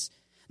voice.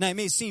 Now, it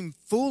may seem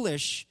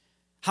foolish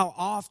how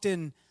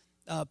often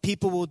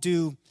people will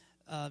do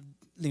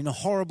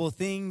horrible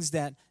things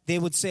that they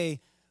would say,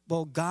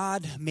 well,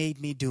 God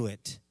made me do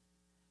it.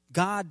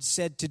 God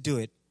said to do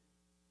it.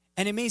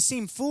 And it may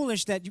seem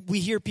foolish that we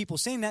hear people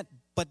saying that,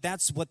 but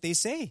that's what they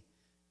say.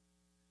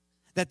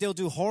 That they'll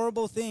do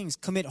horrible things,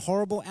 commit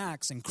horrible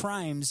acts and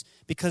crimes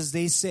because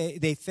they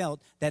felt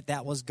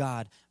that was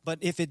God. But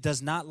if it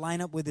does not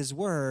line up with his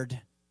word,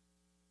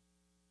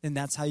 then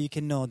that's how you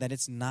can know that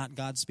it's not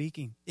God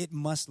speaking. It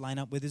must line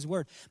up with his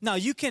word. Now,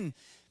 you can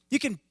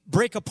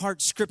break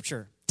apart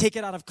Scripture, take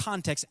it out of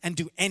context, and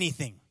do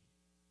anything.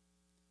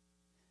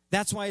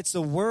 That's why it's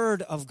the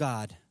word of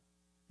God,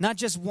 not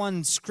just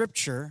one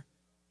Scripture.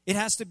 It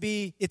has to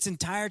be its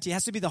entirety. It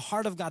has to be the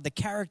heart of God, the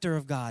character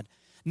of God,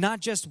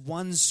 not just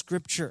one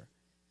Scripture.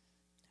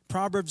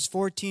 Proverbs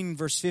 14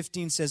 verse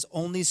 15 says,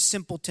 only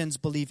simpletons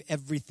believe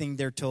everything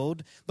they're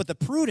told, but the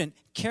prudent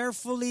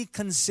carefully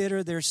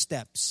consider their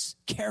steps.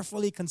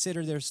 Carefully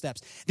consider their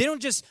steps. They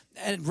don't just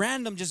at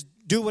random just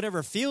do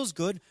whatever feels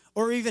good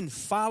or even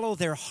follow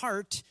their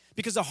heart,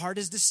 because the heart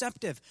is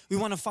deceptive. We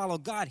want to follow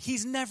God.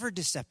 He's never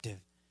deceptive.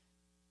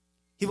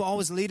 He will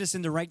always lead us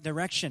in the right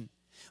direction.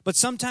 But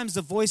sometimes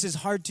the voice is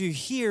hard to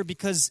hear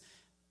because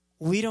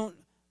we don't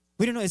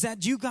know. Is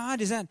that you,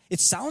 God? It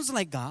sounds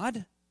like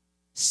God.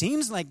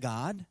 Seems like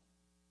God.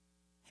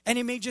 And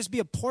it may just be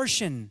a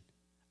portion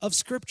of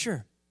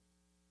Scripture.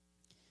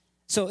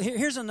 So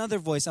here's another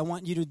voice I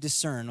want you to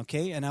discern,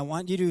 okay? And I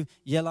want you to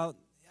yell out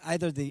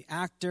either the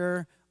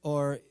actor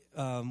or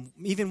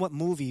even what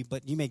movie,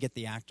 but you may get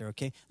the actor,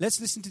 okay? Let's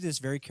listen to this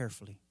very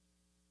carefully.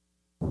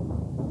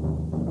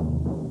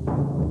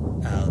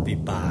 I'll be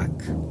back.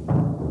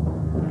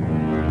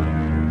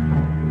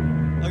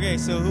 Okay,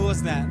 so who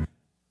was that?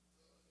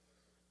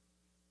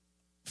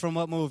 From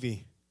what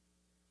movie?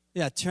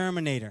 Yeah,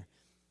 Terminator.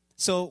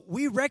 So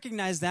we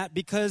recognize that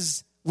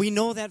because we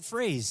know that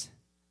phrase.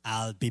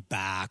 I'll be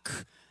back.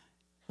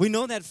 We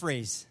know that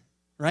phrase,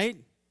 right?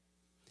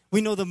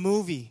 We know the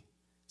movie.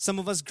 Some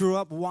of us grew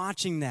up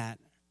watching that.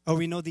 Or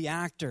we know the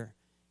actor.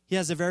 He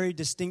has a very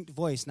distinct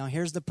voice. Now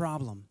here's the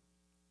problem.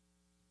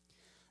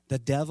 The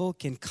devil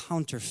can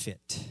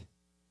counterfeit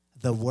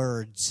the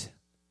words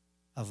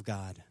of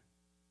God.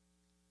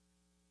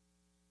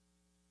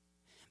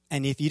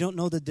 And if you don't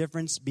know the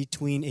difference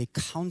between a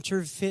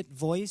counterfeit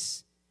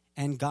voice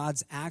and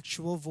God's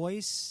actual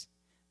voice,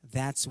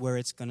 that's where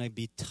it's going to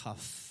be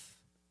tough.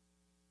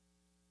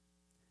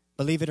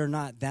 Believe it or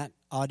not, that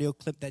audio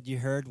clip that you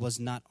heard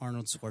was not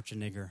Arnold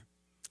Schwarzenegger.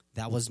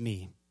 That was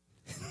me.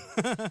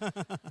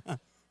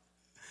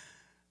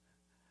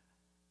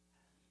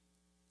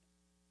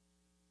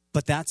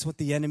 But that's what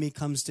the enemy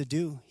comes to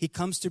do. He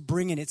comes to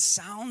bring in, it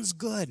sounds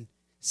good,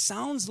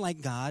 sounds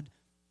like God,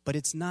 but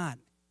it's not.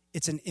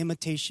 It's an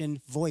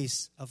imitation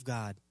voice of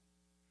God.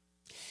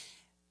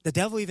 The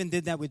devil even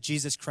did that with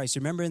Jesus Christ.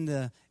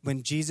 Remember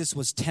when Jesus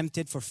was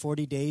tempted for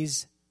 40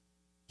 days?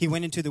 He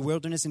went into the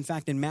wilderness. In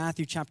fact, in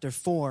Matthew chapter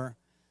 4,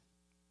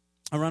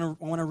 I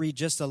want to read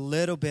just a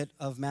little bit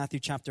of Matthew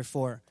chapter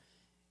 4.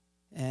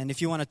 And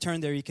if you want to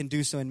turn there, you can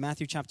do so in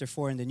Matthew chapter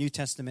 4 in the New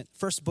Testament,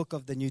 first book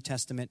of the New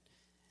Testament.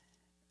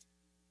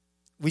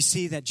 We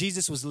see that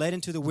Jesus was led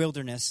into the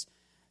wilderness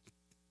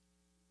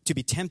to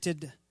be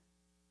tempted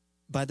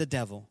by the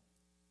devil.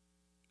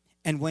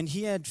 And when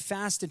he had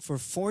fasted for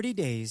 40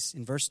 days,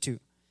 in verse 2,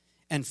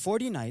 and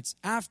 40 nights,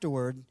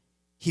 afterward,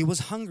 he was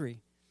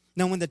hungry.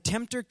 Now when the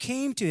tempter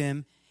came to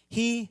him,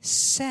 he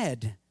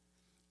said,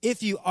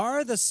 if you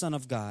are the Son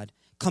of God,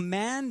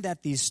 command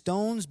that these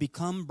stones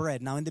become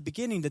bread. Now in the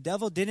beginning, the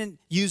devil didn't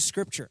use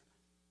Scripture.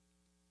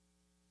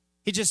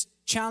 He just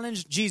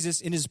challenged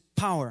Jesus in his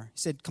power. He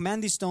said,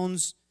 command these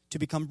stones to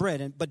become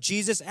bread. But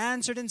Jesus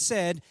answered and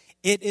said,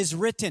 it is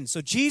written.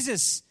 So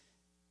Jesus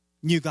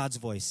knew God's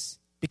voice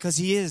because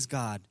he is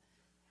God.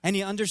 And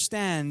he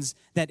understands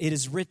that it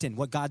is written.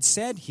 What God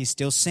said, he's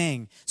still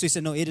saying. So he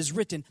said, no, it is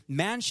written,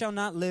 man shall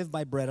not live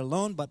by bread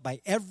alone, but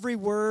by every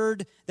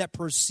word that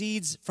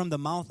proceeds from the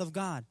mouth of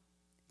God.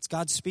 It's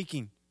God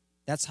speaking.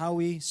 That's how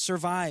we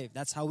survive.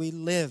 That's how we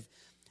live.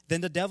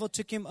 Then the devil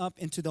took him up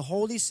into the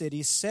holy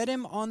city, set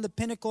him on the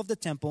pinnacle of the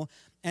temple,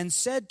 and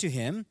said to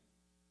him,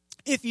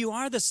 if you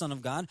are the Son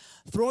of God,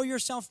 throw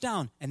yourself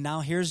down. And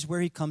now here's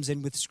where he comes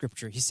in with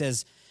Scripture. He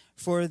says,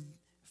 for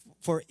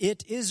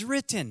it is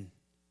written,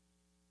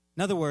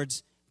 In other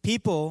words,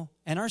 people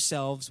and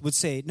ourselves would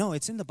say, no,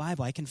 it's in the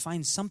Bible. I can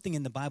find something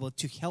in the Bible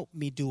to help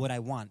me do what I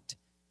want.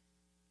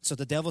 So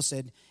the devil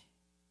said,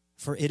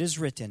 for it is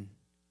written,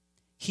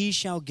 he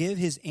shall give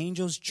his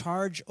angels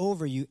charge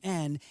over you,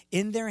 and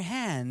in their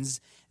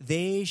hands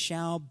they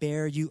shall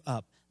bear you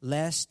up,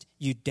 lest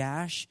you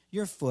dash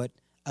your foot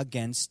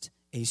against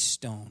a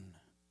stone.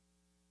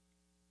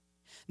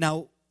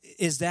 Now,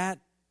 is that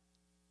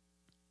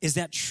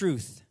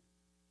truth?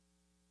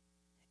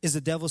 Is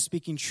the devil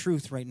speaking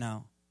truth right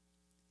now?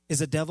 Is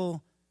the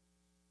devil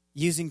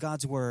using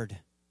God's word?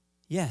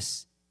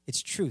 Yes,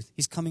 it's truth.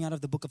 He's coming out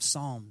of the book of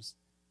Psalms.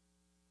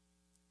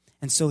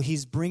 And so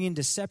he's bringing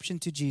deception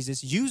to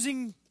Jesus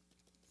using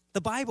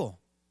the Bible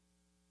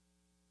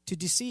to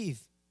deceive.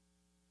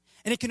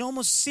 And it can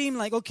almost seem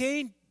like,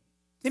 okay,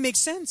 it makes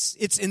sense.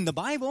 It's in the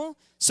Bible.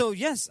 So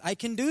yes, I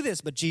can do this.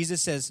 But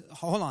Jesus says,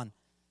 hold on.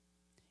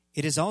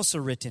 It is also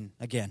written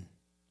again,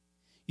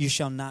 you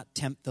shall not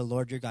tempt the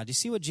Lord your God. You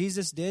see what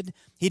Jesus did?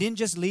 He didn't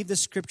just leave the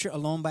scripture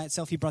alone by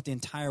itself. He brought the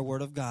entire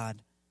word of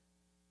God.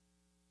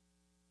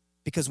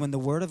 Because when the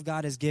word of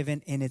God is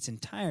given in its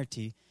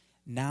entirety,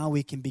 now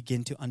we can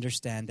begin to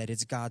understand that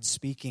it's God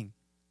speaking.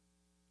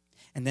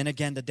 And then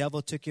again, the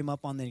devil took him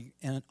up on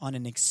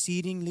an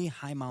exceedingly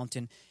high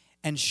mountain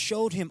and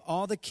showed him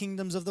all the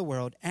kingdoms of the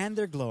world and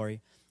their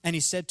glory. And he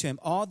said to him,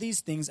 all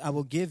these things I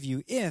will give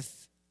you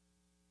if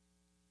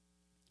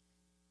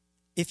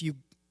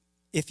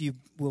you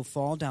will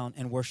fall down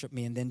and worship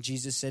me. And then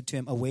Jesus said to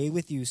him, away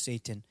with you,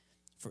 Satan,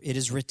 for it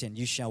is written,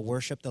 you shall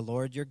worship the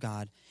Lord your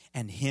God,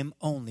 and him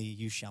only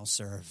you shall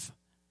serve.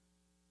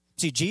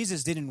 See,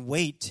 Jesus didn't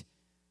wait.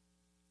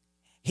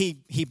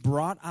 He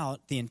brought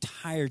out the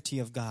entirety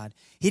of God.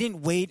 He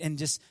didn't wait and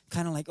just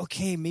kind of like,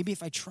 okay, maybe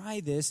if I try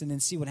this and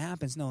then see what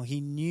happens. No, he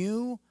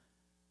knew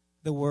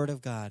the word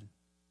of God.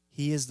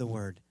 He is the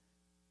word.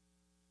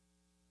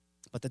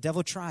 But the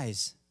devil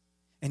tries.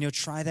 And he'll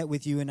try that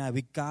with you and I.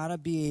 We got to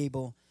be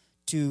able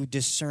to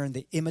discern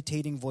the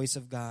imitating voice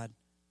of God.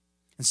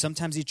 And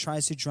sometimes he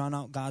tries to drown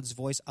out God's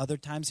voice. Other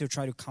times he'll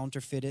try to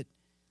counterfeit it.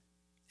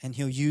 And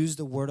he'll use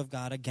the word of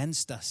God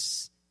against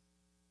us.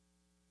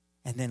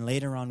 And then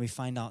later on we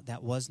find out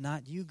that was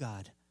not you,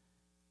 God.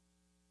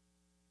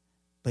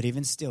 But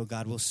even still,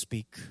 God will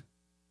speak.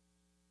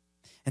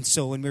 And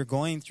so when we're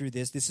going through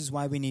this is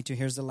why we need to,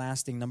 here's the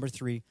last thing, number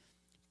 3,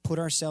 put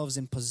ourselves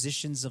in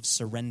positions of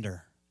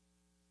surrender.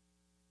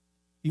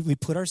 We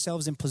put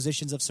ourselves in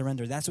positions of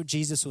surrender. That's what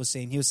Jesus was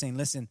saying. He was saying,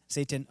 listen,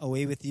 Satan,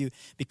 away with you,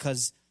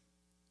 because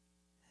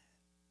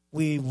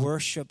we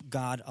worship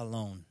God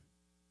alone.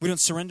 We don't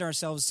surrender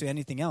ourselves to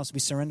anything else. We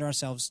surrender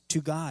ourselves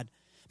to God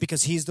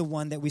because he's the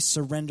one that we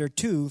surrender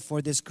to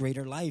for this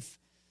greater life.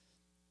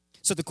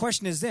 So the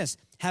question is this: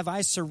 have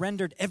I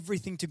surrendered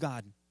everything to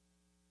God?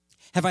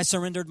 Have I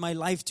surrendered my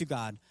life to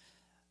God?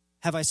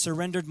 Have I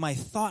surrendered my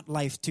thought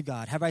life to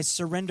God? Have I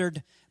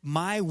surrendered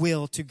my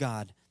will to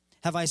God?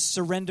 Have I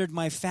surrendered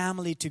my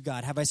family to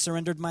God? Have I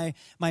surrendered my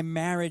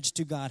marriage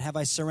to God? Have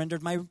I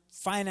surrendered my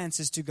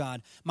finances to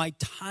God? My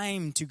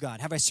time to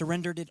God? Have I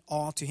surrendered it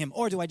all to him?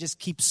 Or do I just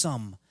keep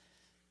some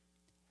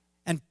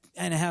and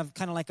have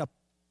kind of like a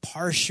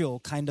partial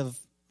kind of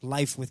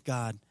life with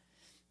God?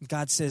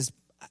 God says,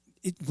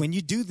 when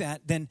you do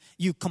that, then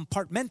you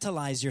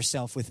compartmentalize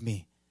yourself with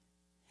me.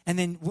 And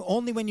then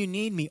only when you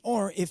need me,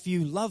 or if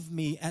you love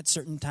me at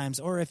certain times,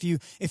 or if you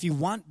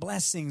want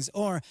blessings,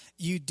 or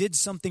you did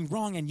something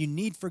wrong and you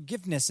need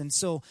forgiveness. And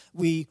so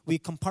we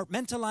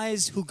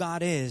compartmentalize who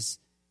God is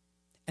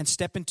and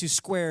step into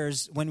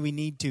squares when we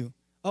need to.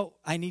 Oh,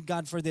 I need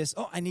God for this.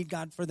 Oh, I need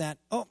God for that.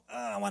 Oh,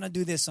 I want to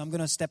do this, so I'm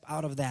going to step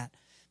out of that.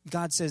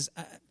 God says,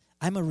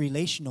 I'm a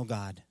relational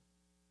God.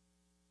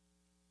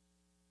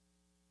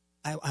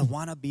 I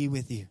want to be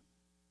with you.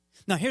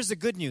 Now, here's the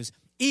good news.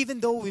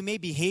 Even though we may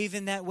behave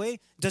in that way,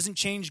 doesn't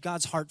change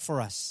God's heart for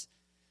us.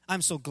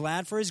 I'm so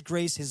glad for his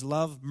grace, his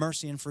love,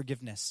 mercy, and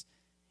forgiveness.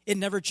 It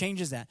never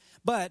changes that.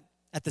 But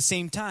at the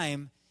same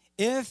time,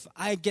 if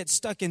I get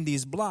stuck in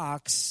these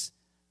blocks,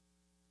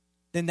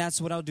 then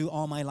that's what I'll do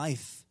all my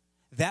life.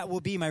 That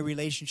will be my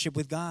relationship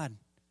with God.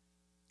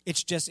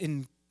 It's just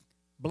in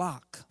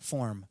block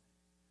form,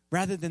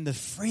 rather than the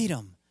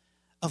freedom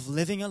of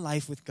living a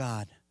life with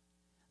God,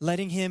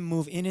 letting him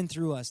move in and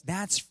through us.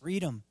 That's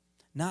freedom.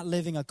 Not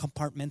living a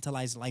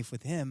compartmentalized life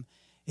with him.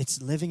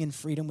 It's living in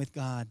freedom with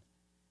God.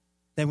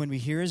 That when we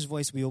hear his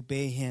voice, we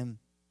obey him.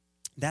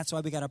 That's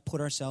why we got to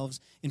put ourselves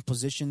in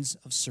positions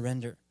of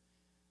surrender.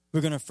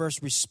 We're going to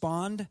first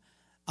respond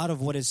out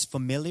of what is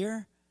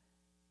familiar.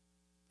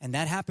 And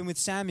that happened with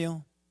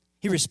Samuel.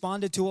 He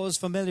responded to what was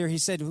familiar. He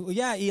said, well,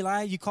 yeah,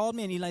 Eli, you called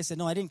me. And Eli said,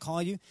 no, I didn't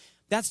call you.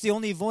 That's the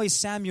only voice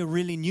Samuel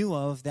really knew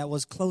of that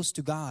was close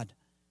to God.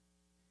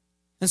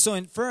 And so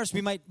at first,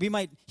 we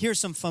might hear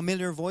some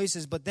familiar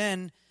voices, but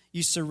then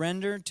you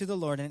surrender to the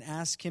Lord and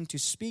ask him to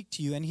speak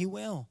to you, and he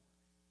will.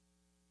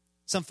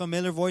 Some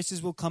familiar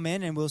voices will come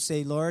in and will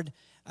say, Lord,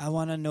 I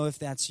want to know if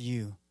that's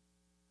you.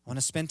 I want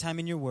to spend time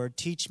in your word.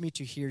 Teach me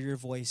to hear your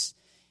voice.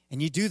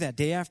 And you do that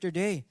day after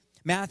day.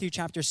 Matthew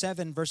chapter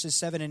 7, verses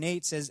 7 and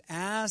 8 says,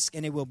 ask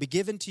and it will be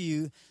given to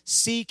you.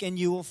 Seek and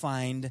you will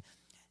find.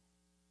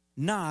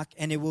 Knock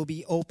and it will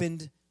be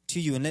opened to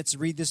you. And let's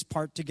read this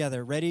part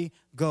together. Ready?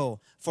 Go.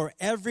 For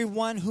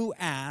everyone who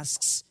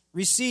asks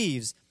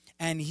receives,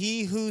 and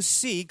he who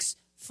seeks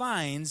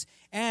finds,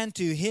 and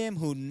to him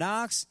who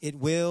knocks it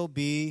will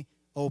be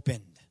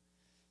opened.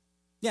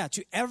 Yeah,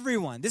 to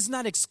everyone. This is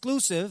not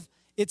exclusive.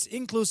 It's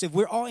inclusive.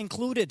 We're all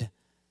included.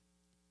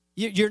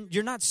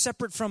 You're not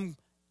separate from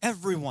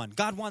everyone.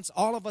 God wants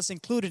all of us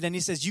included. And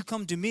he says, you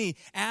come to me,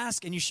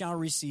 ask and you shall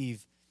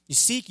receive. You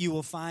seek, you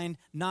will find.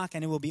 Knock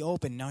and it will be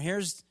open. Now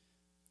here's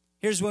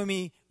where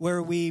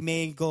we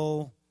may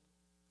go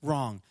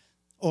wrong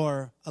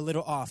or a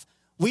little off.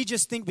 We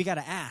just think we got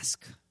to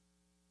ask.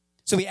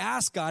 So we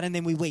ask God and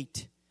then we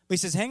wait. But he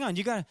says, hang on,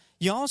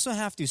 you also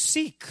have to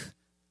seek.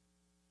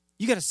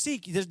 You got to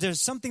seek.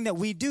 There's something that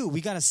we do.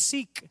 We got to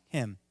seek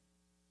him.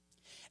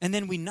 And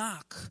then we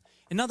knock.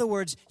 In other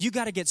words, you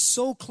got to get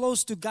so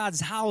close to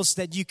God's house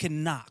that you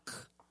can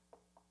knock.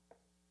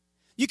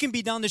 You can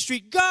be down the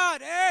street,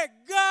 God, hey,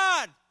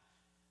 God,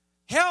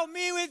 help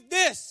me with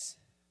this.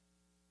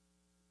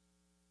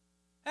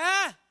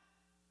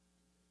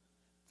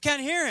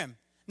 Can't hear him.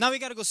 Now we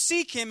got to go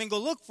seek him and go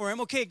look for him.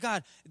 Okay,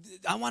 God,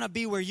 I want to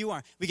be where you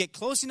are. We get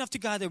close enough to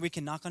God that we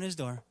can knock on his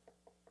door.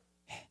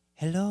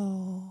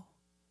 Hello.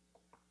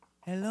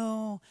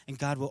 Hello. And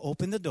God will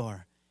open the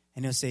door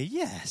and he'll say,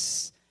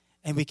 yes.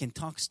 And we can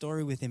talk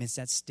story with him. It's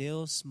that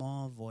still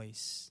small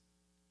voice.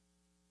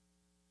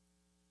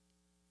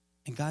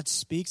 And God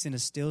speaks in a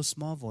still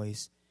small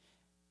voice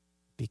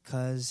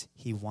because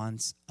he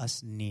wants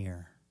us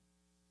near.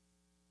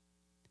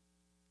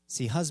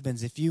 See,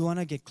 husbands, if you want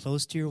to get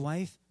close to your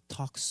wife,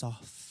 talk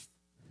soft.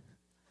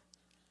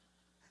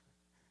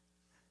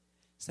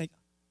 It's like,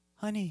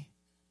 honey,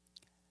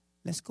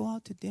 let's go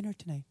out to dinner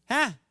tonight.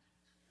 Huh?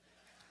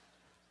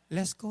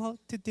 Let's go out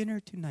to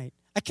dinner tonight.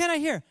 I cannot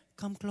hear.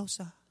 Come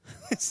closer.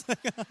 It's like,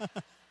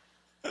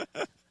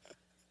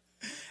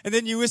 and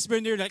then you whisper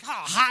in there like, oh,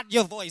 hot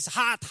your voice.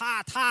 Hot,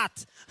 hot,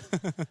 hot.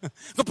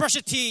 Go brush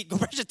your teeth. Go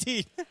brush your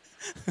teeth.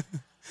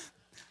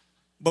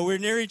 But we're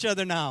near each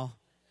other now.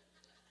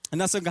 And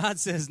that's what God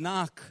says,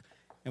 knock.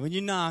 And when you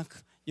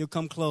knock, you'll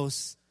come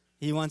close.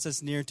 He wants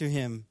us near to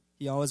him.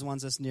 He always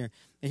wants us near.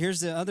 And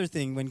here's the other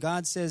thing. When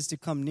God says to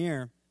come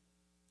near,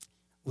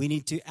 we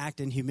need to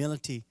act in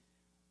humility.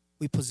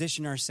 We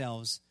position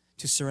ourselves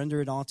to surrender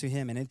it all to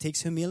him. And it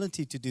takes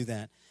humility to do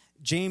that.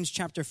 James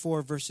chapter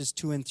 4 verses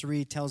 2 and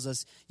 3 tells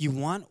us, you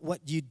want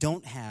what you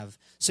don't have,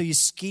 so you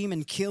scheme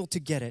and kill to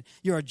get it.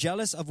 You are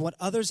jealous of what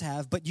others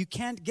have, but you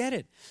can't get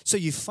it. So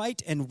you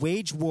fight and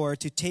wage war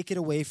to take it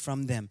away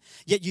from them.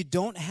 Yet you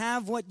don't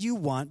have what you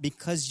want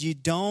because you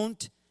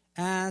don't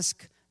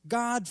ask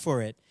God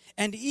for it.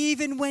 And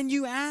even when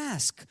you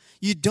ask,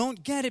 you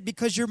don't get it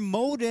because your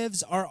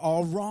motives are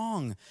all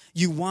wrong.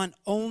 You want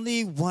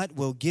only what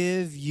will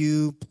give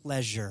you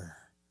pleasure.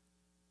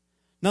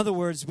 In other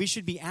words, we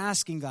should be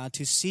asking God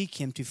to seek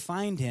him, to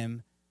find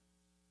him,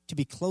 to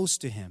be close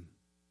to him.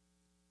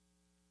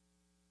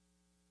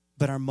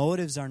 But our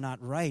motives are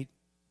not right.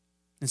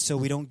 And so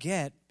we don't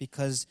get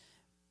because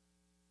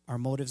our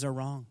motives are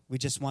wrong. We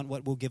just want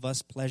what will give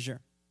us pleasure.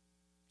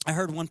 I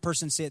heard one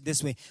person say it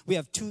this way. We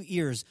have two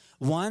ears,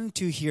 one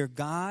to hear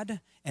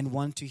God and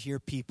one to hear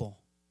people.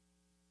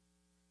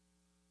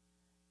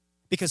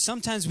 Because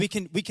sometimes we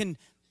can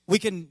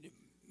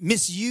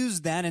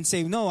misuse that and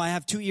say, no, I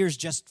have two ears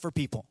just for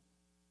people.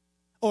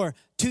 Or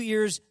two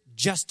ears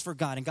just for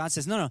God. And God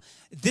says, no,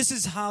 this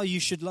is how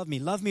you should love me.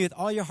 Love me with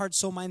all your heart,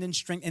 soul, mind, and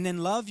strength. And then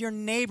love your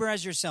neighbor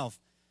as yourself.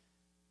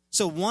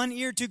 So one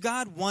ear to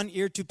God, one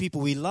ear to people.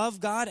 We love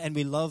God and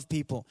we love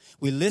people.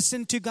 We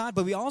listen to God,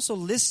 but we also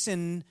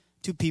listen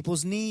to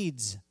people's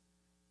needs.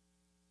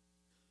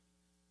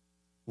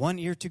 One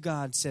ear to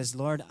God says,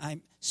 Lord,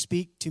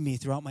 speak to me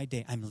throughout my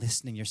day. I'm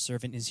listening. Your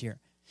servant is here.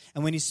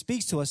 And when he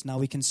speaks to us, now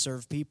we can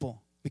serve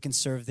people. We can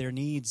serve their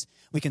needs.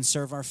 We can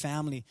serve our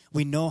family.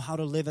 We know how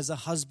to live as a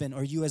husband,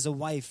 or you as a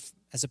wife,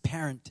 as a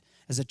parent,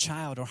 as a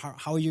child, or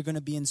how you're going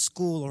to be in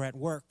school or at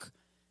work.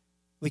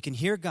 We can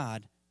hear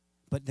God,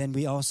 but then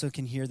we also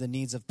can hear the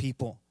needs of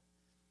people.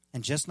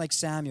 And just like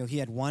Samuel, he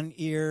had one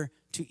ear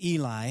to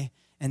Eli,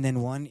 and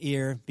then one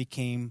ear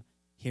became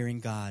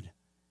hearing God.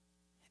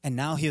 And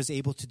now he was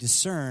able to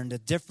discern the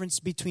difference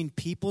between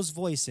people's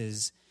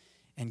voices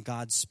and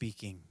God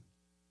speaking.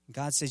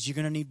 God says you're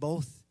going to need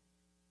both.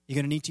 You're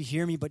going to need to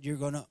hear me, but you're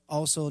going to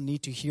also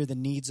need to hear the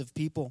needs of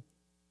people.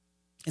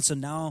 And so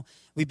now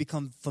we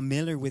become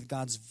familiar with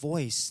God's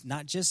voice,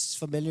 not just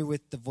familiar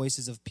with the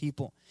voices of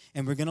people.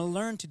 And we're going to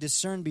learn to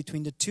discern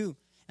between the two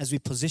as we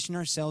position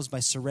ourselves by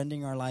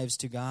surrendering our lives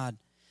to God.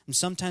 And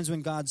sometimes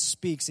when God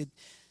speaks,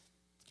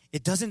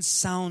 it doesn't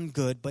sound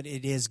good, but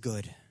it is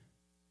good.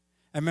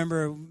 I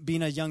remember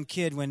being a young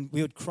kid, when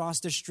we would cross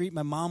the street,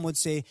 my mom would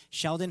say,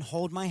 Sheldon,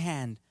 hold my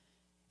hand.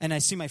 And I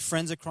see my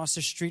friends across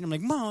the street. And I'm like,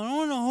 Mom, I don't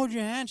want to hold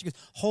your hand. She goes,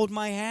 hold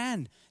my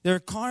hand. There are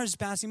cars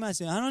passing by. I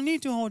say, I don't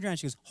need to hold your hand.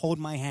 She goes, hold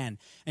my hand.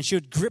 And she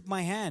would grip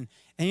my hand.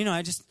 And,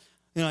 I just,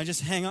 I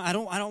just hang on. I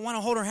don't want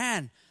to hold her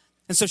hand.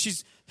 And so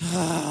she's,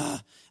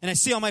 and I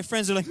see all my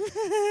friends are like,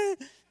 I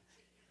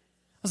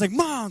was like,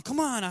 Mom, come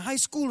on, I'm high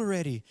school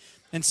already.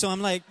 And so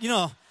I'm like,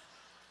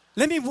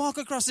 let me walk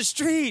across the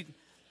street.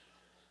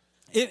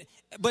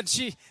 But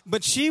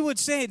she would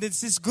say,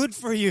 this is good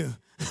for you.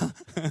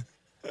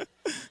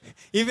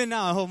 Even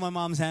now, I hold my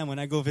mom's hand when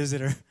I go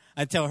visit her.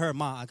 I tell her,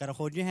 Ma, I got to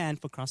hold your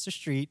hand for across the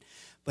street.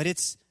 But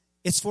it's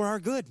for our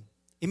good.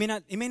 It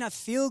may not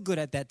feel good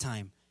at that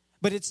time,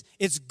 but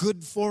it's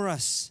good for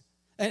us.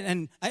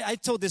 And I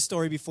told this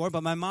story before,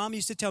 but my mom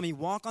used to tell me,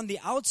 walk on the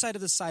outside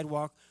of the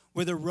sidewalk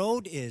where the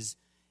road is.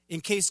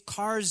 In case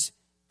cars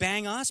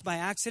bang us by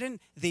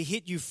accident, they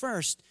hit you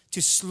first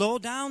to slow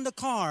down the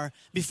car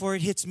before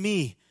it hits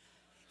me.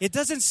 It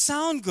doesn't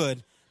sound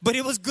good, but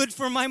it was good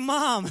for my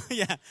mom.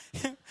 Yeah.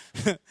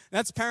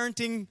 That's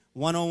parenting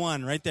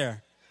 101 right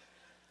there.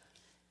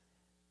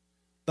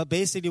 But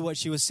basically what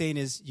she was saying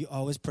is, you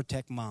always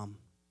protect mom.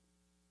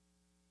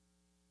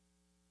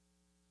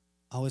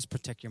 Always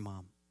protect your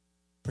mom.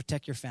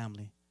 Protect your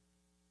family.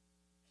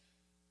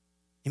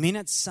 It may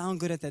not sound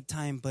good at that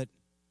time, but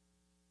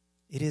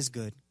it is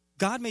good.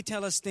 God may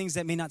tell us things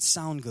that may not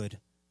sound good,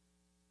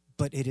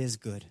 but it is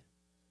good.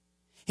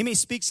 He may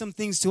speak some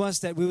things to us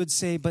that we would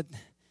say, but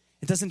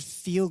it doesn't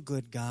feel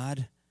good,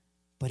 God.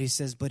 But he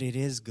says, but it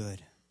is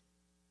good.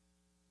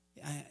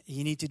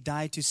 You need to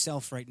die to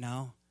self right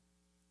now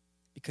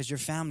because your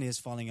family is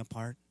falling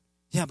apart.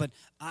 Yeah, but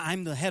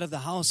I'm the head of the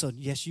household.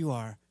 Yes, you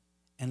are.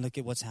 And look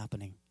at what's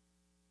happening.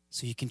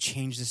 So you can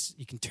change this.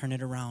 You can turn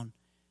it around.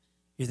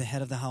 You're the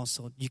head of the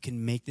household. You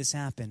can make this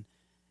happen.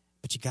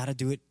 But you got to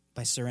do it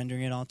by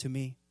surrendering it all to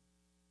me.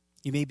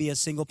 You may be a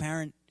single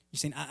parent. You're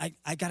saying,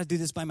 I got to do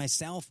this by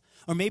myself.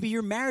 Or maybe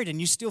you're married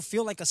and you still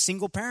feel like a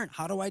single parent.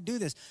 How do I do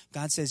this?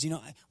 God says,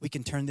 we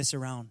can turn this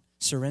around.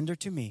 Surrender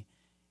to me.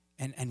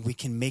 And we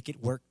can make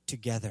it work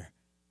together.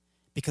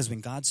 Because when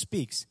God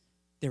speaks,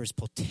 there is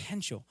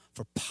potential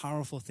for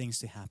powerful things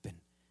to happen.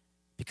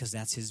 Because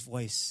that's his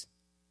voice.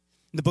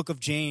 In the book of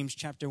James,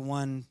 chapter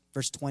 1,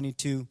 verse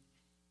 22,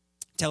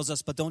 tells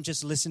us, but don't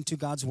just listen to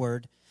God's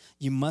word.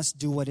 You must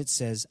do what it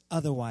says.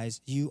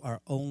 Otherwise, you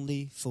are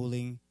only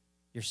fooling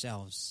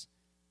yourselves.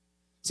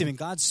 See, when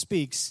God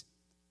speaks,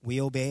 we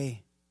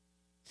obey.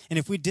 And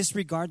if we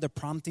disregard the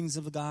promptings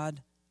of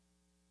God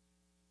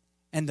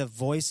and the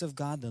voice of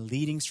God, the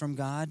leadings from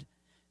God,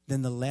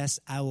 then the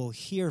less I will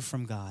hear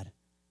from God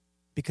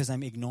because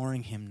I'm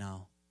ignoring him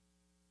now.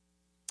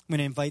 I'm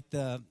going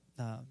to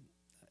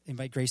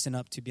invite Grayson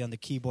up to be on the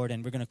keyboard,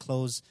 and we're going to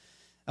close.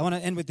 I want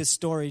to end with this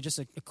story, just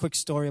a quick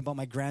story about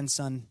my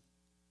grandson.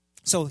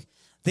 So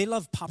they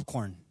love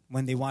popcorn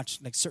when they watch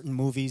like certain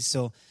movies.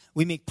 So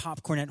we make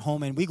popcorn at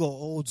home, and we go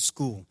old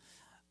school.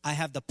 I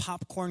have the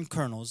popcorn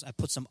kernels. I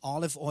put some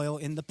olive oil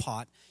in the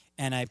pot,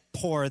 and I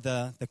pour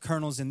the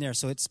kernels in there.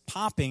 So it's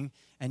popping,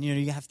 and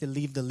you have to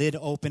leave the lid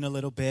open a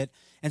little bit.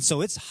 And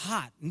so it's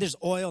hot, and there's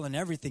oil and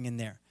everything in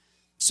there.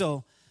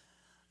 So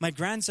my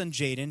grandson,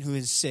 Jaden, who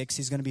is 6,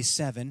 he's going to be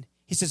 7,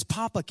 he says,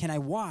 Papa, can I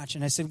watch?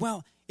 And I said,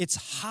 well, it's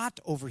hot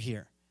over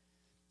here.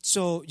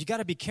 So you got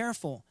to be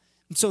careful.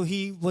 And so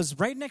he was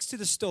right next to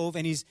the stove,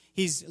 and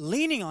he's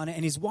leaning on it,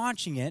 and he's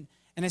watching it.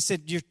 And I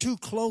said, you're too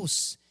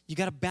close. You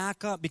got to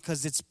back up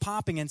because it's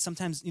popping, and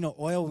sometimes,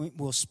 oil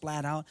will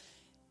splat out.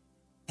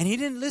 And he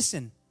didn't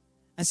listen.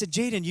 I said,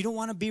 Jaden, you don't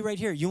want to be right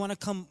here. You want to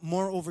come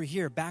more over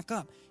here. Back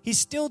up. He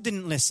still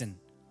didn't listen.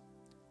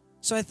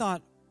 So I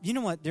thought, you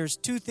know what? There's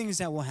 2 things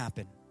that will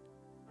happen.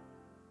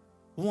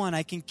 One,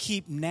 I can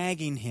keep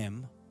nagging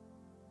him,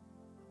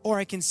 or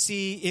I can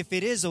see if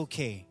it is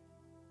okay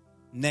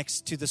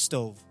next to the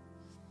stove.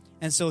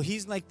 And so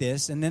he's like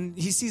this, and then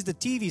he sees the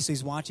TV, so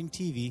he's watching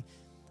TV.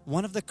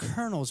 One of the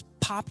kernels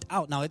popped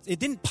out. Now, it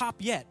didn't pop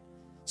yet.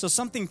 So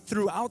something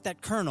threw out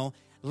that kernel,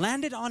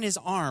 landed on his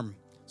arm.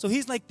 So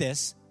he's like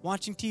this,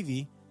 watching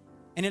TV,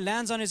 and it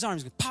lands on his arm.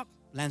 It goes, pop,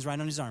 lands right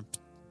on his arm.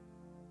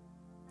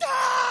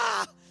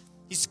 Ah!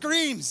 He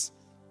screams.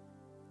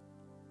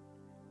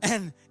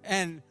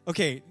 And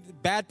okay,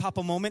 bad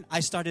papa moment,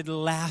 I started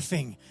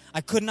laughing.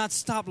 I could not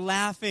stop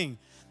laughing.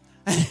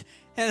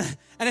 And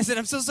I said,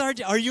 I'm so sorry,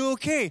 are you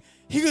okay?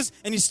 He goes,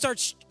 and he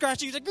starts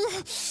scratching. He's like,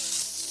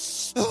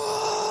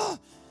 ah!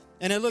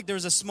 And I looked, there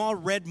was a small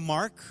red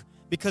mark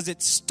because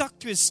it stuck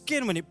to his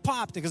skin when it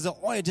popped because the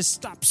oil just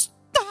stopped.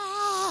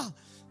 Ah!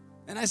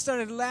 And I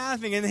started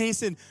laughing, and then he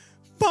said,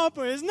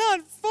 Papa, it's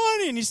not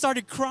funny. And he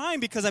started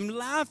crying because I'm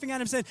laughing at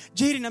him. Said,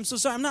 Jaden, I'm so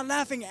sorry. I'm not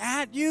laughing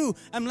at you.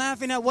 I'm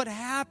laughing at what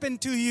happened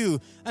to you.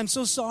 I'm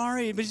so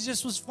sorry. But it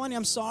just was funny.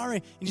 I'm sorry.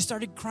 And he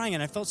started crying,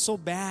 and I felt so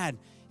bad.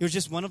 It was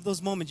just one of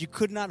those moments. You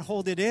could not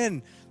hold it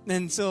in.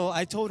 And so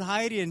I told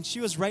Heidi, and she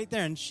was right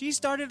there. And she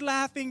started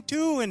laughing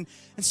too. And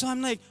so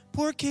I'm like,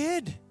 poor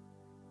kid.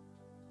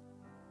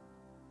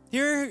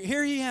 Here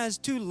he has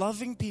 2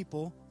 loving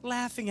people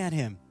laughing at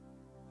him.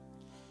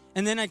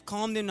 And then I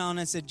calmed him down and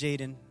I said,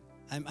 Jaden,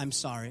 I'm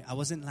sorry. I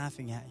wasn't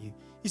laughing at you.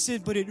 He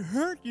said, but it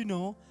hurt,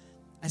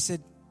 I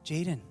said,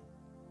 Jaden,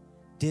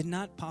 did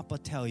not Papa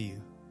tell you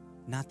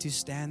not to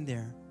stand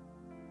there?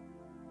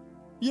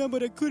 Yeah,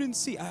 but I couldn't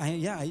see.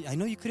 I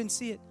know you couldn't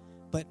see it.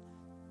 But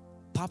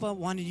Papa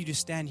wanted you to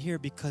stand here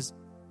because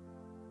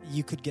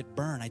you could get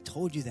burned. I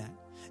told you that.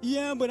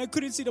 Yeah, but I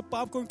couldn't see the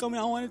popcorn coming.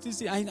 I wanted to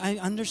see. I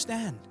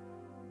understand.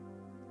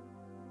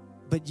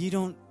 But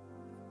you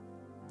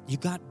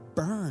got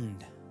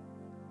burned.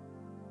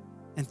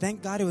 And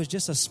thank God it was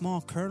just a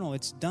small kernel.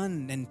 It's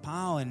done and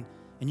pow, and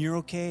you're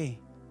okay.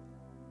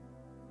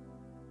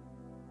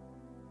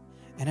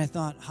 And I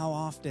thought, how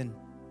often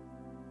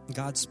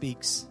God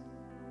speaks.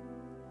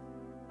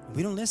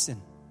 We don't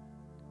listen.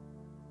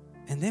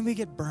 And then we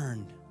get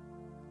burned.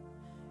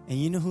 And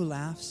you know who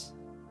laughs?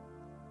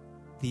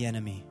 The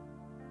enemy.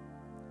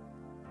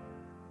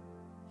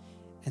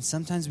 And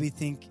sometimes we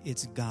think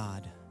it's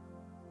God.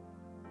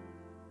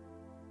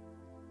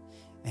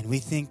 And we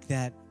think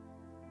that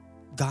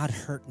God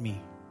hurt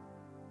me.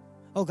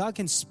 Oh, God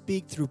can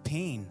speak through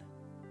pain.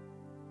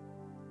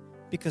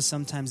 Because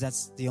sometimes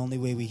that's the only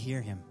way we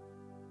hear Him.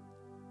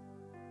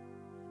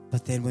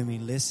 But then when we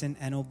listen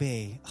and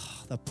obey,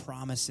 the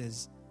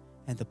promises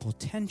and the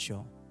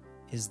potential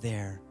is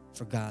there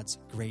for God's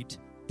great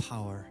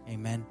power.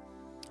 Amen.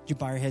 Would you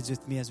bow your heads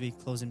with me as we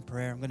close in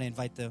prayer? I'm going to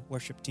invite the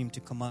worship team to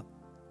come up.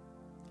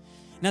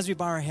 And as we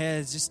bow our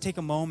heads, just take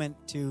a moment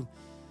to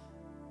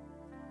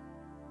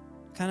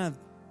kind of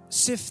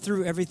sift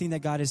through everything that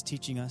God is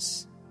teaching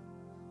us.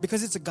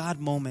 Because it's a God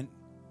moment.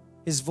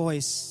 His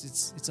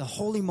voice, it's a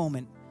holy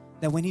moment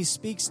that when He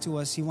speaks to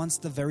us, He wants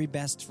the very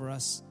best for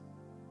us.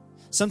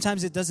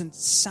 Sometimes it doesn't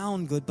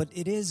sound good, but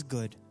it is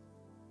good.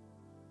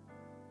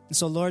 And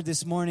so, Lord,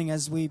 this morning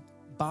as we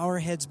bow our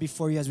heads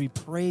before You, as we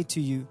pray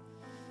to You,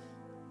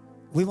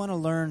 we want to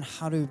learn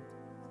how to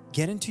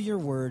get into Your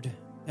Word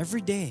every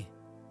day.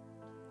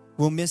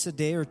 We'll miss a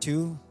day or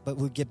two, but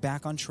we'll get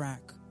back on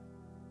track.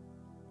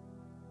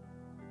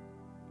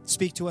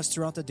 Speak to us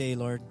throughout the day,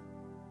 Lord,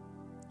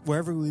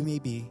 wherever we may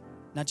be,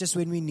 not just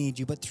when we need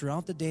You, but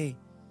throughout the day.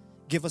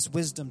 Give us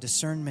wisdom,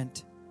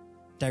 discernment,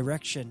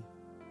 direction.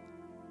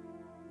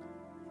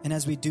 And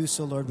as we do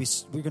so, Lord,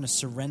 we're going to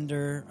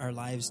surrender our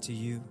lives to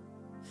You.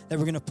 That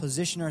we're going to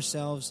position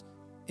ourselves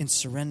in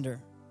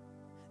surrender.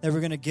 That we're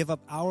going to give up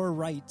our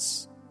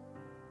rights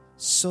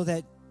so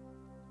that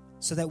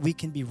we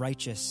can be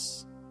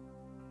righteous.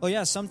 Oh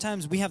yeah,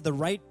 sometimes we have the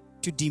right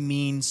to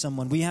demean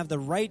someone. We have the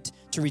right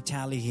to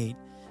retaliate.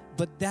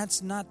 But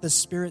that's not the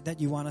spirit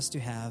that You want us to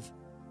have.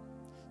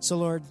 So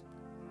Lord,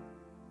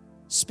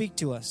 speak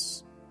to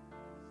us.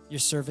 Your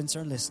servants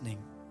are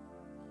listening.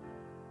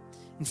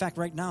 In fact,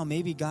 right now,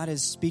 maybe God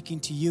is speaking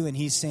to you and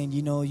He's saying,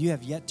 you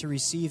have yet to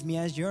receive Me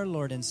as your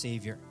Lord and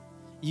Savior.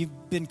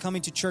 You've been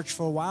coming to church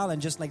for a while, and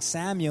just like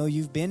Samuel,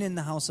 you've been in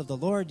the house of the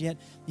Lord, yet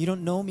you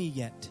don't know Me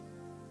yet.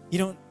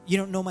 You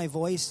don't know My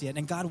voice yet.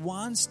 And God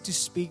wants to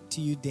speak to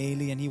you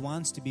daily, and He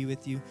wants to be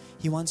with you.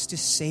 He wants to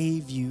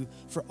save you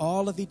for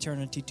all of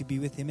eternity to be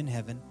with Him in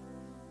heaven.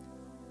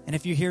 And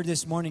if you're here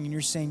this morning and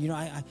you're saying,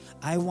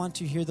 I want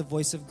to hear the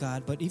voice of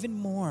God, but even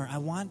more, I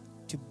want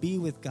to be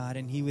with God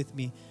and He with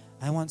me.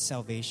 I want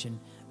salvation.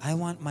 I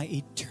want my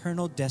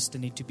eternal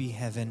destiny to be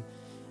heaven.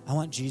 I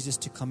want Jesus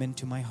to come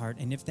into my heart.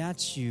 And if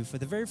that's you, for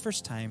the very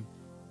first time,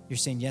 you're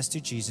saying yes to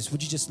Jesus,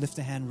 would you just lift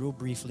a hand real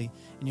briefly?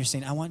 And you're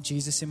saying, I want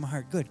Jesus in my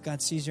heart. Good. God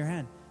sees your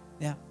hand.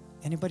 Yeah.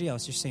 Anybody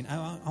else? You're saying,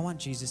 I want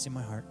Jesus in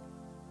my heart.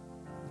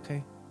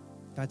 Okay.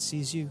 God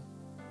sees you.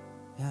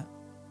 Yeah.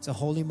 It's a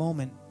holy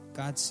moment.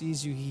 God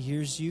sees you. He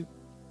hears you.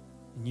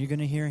 And you're going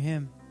to hear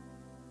Him.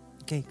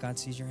 Okay. God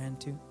sees your hand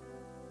too.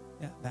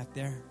 Yeah. Back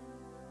there.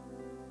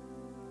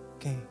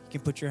 Okay, you can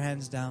put your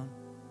hands down.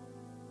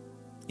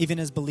 Even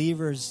as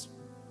believers,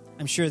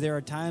 I'm sure there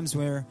are times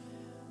where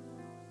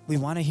we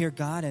want to hear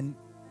God,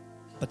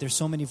 but there's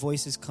so many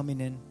voices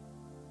coming in.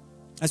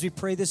 As we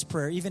pray this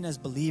prayer, even as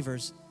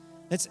believers,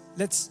 let's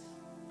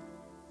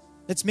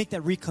make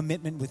that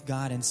recommitment with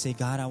God and say,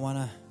 God, I want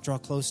to draw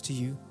close to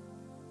You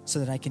so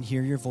that I can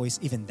hear Your voice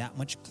even that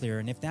much clearer.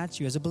 And if that's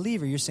you as a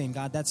believer, you're saying,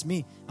 God, that's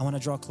me. I want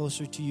to draw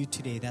closer to You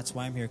today. That's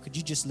why I'm here. Could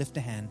you just lift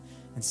a hand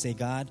and say,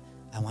 God,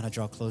 I want to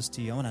draw close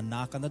to You. I want to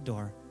knock on the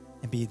door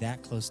and be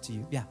that close to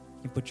You. Yeah,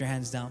 you can put your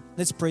hands down.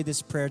 Let's pray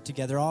this prayer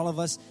together, all of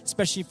us,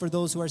 especially for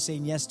those who are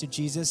saying yes to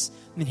Jesus.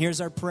 And here's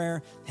our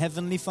prayer.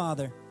 Heavenly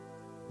Father,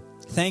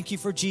 thank You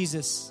for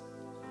Jesus.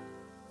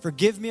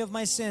 Forgive me of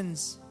my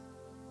sins.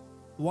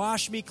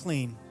 Wash me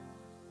clean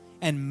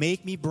and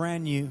make me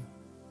brand new.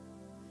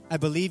 I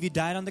believe You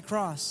died on the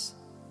cross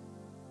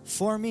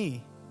for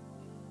me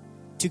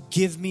to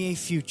give me a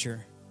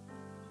future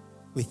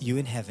with You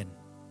in heaven.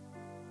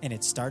 And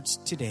it starts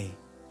today.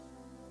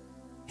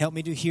 Help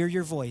me to hear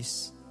Your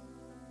voice,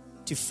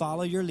 to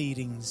follow Your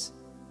leadings,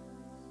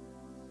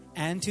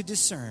 and to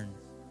discern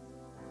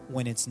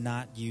when it's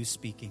not You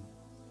speaking.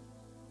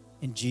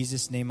 In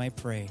Jesus' name I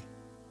pray.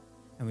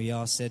 And we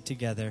all said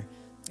together,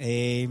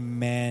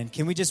 amen.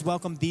 Can we just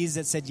welcome these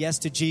that said yes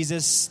to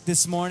Jesus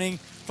this morning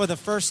for the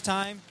first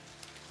time?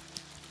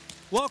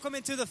 Welcome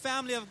into the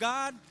family of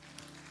God.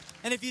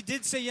 And if you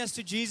did say yes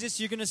to Jesus,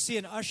 you're going to see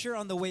an usher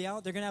on the way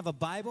out. They're going to have a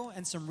Bible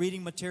and some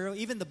reading material.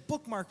 Even the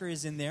bookmarker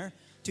is in there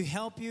to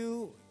help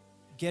you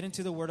get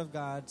into the Word of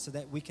God so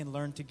that we can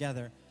learn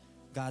together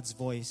God's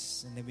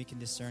voice and that we can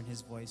discern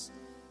His voice.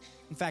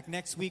 In fact,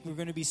 next week we're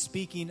going to be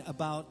speaking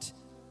about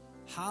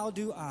how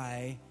do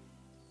I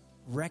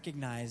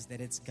recognize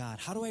that it's God?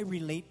 How do I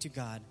relate to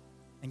God?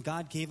 And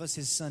God gave us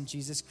His Son,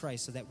 Jesus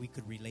Christ, so that we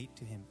could relate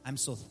to Him. I'm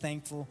so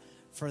thankful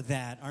for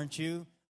that, aren't you?